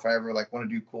M4 if I ever like want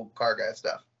to do cool car guy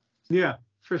stuff. Yeah,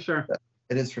 for sure. But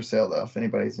it is for sale though, if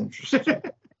anybody's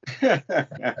interested.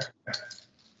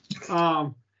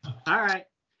 All right.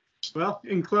 Well,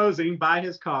 in closing, buy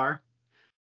his car.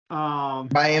 My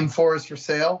M4 is for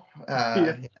sale.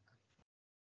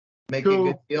 Make a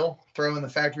good deal. Throw in the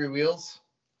factory wheels.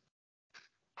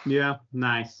 Yeah,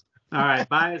 nice. All right,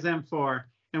 buy his M4.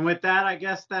 And with that, I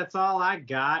guess that's all I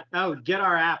got. Oh, get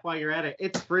our app while you're at it.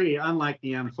 It's free, unlike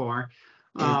the M4.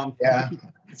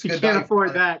 If you can't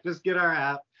afford that, just get our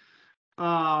app.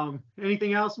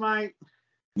 Anything else, Mike?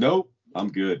 Nope, I'm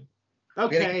good.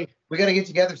 Okay. We got to get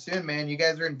together soon, man. You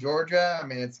guys are in Georgia. I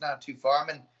mean, it's not too far.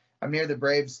 I'm near the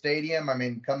Braves Stadium. I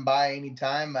mean, come by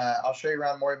anytime. I'll show you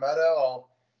around Morimoto. I'll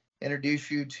introduce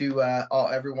you to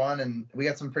everyone, and we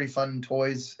got some pretty fun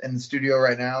toys in the studio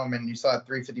right now. I mean, you saw a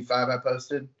 355 I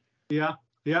posted. Yeah.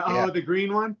 Oh, the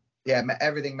green one. Yeah,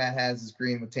 everything Matt has is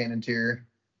green with tan interior.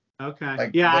 Okay.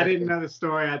 Like, I didn't know the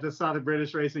story. I just saw the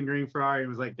British Racing Green Ferrari and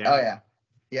was like, damn. Oh yeah.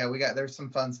 There's some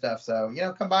fun stuff. So, you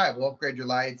know, come by. We'll upgrade your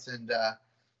lights and we'll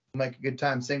make a good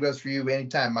time. Same goes for you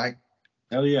anytime, Mike.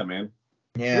 Hell yeah, man.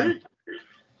 Yeah.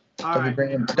 Don't be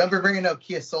bringing no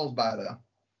Kia Souls by though.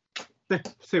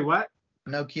 Say what?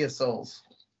 No Kia Souls.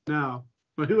 No.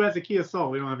 But who has a Kia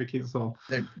Soul? We don't have a Kia Soul.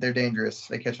 They're dangerous.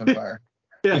 They catch on fire.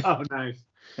 Yeah. Oh, nice.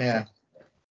 Yeah.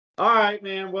 All right,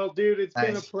 man. Well, dude, it's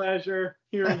been a pleasure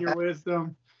hearing your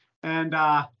wisdom. And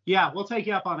we'll take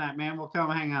you up on that, man. We'll come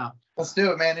hang out. Let's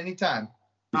do it, man. Anytime.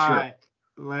 All right.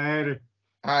 Later.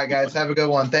 All right, guys. Have a good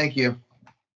one. Thank you.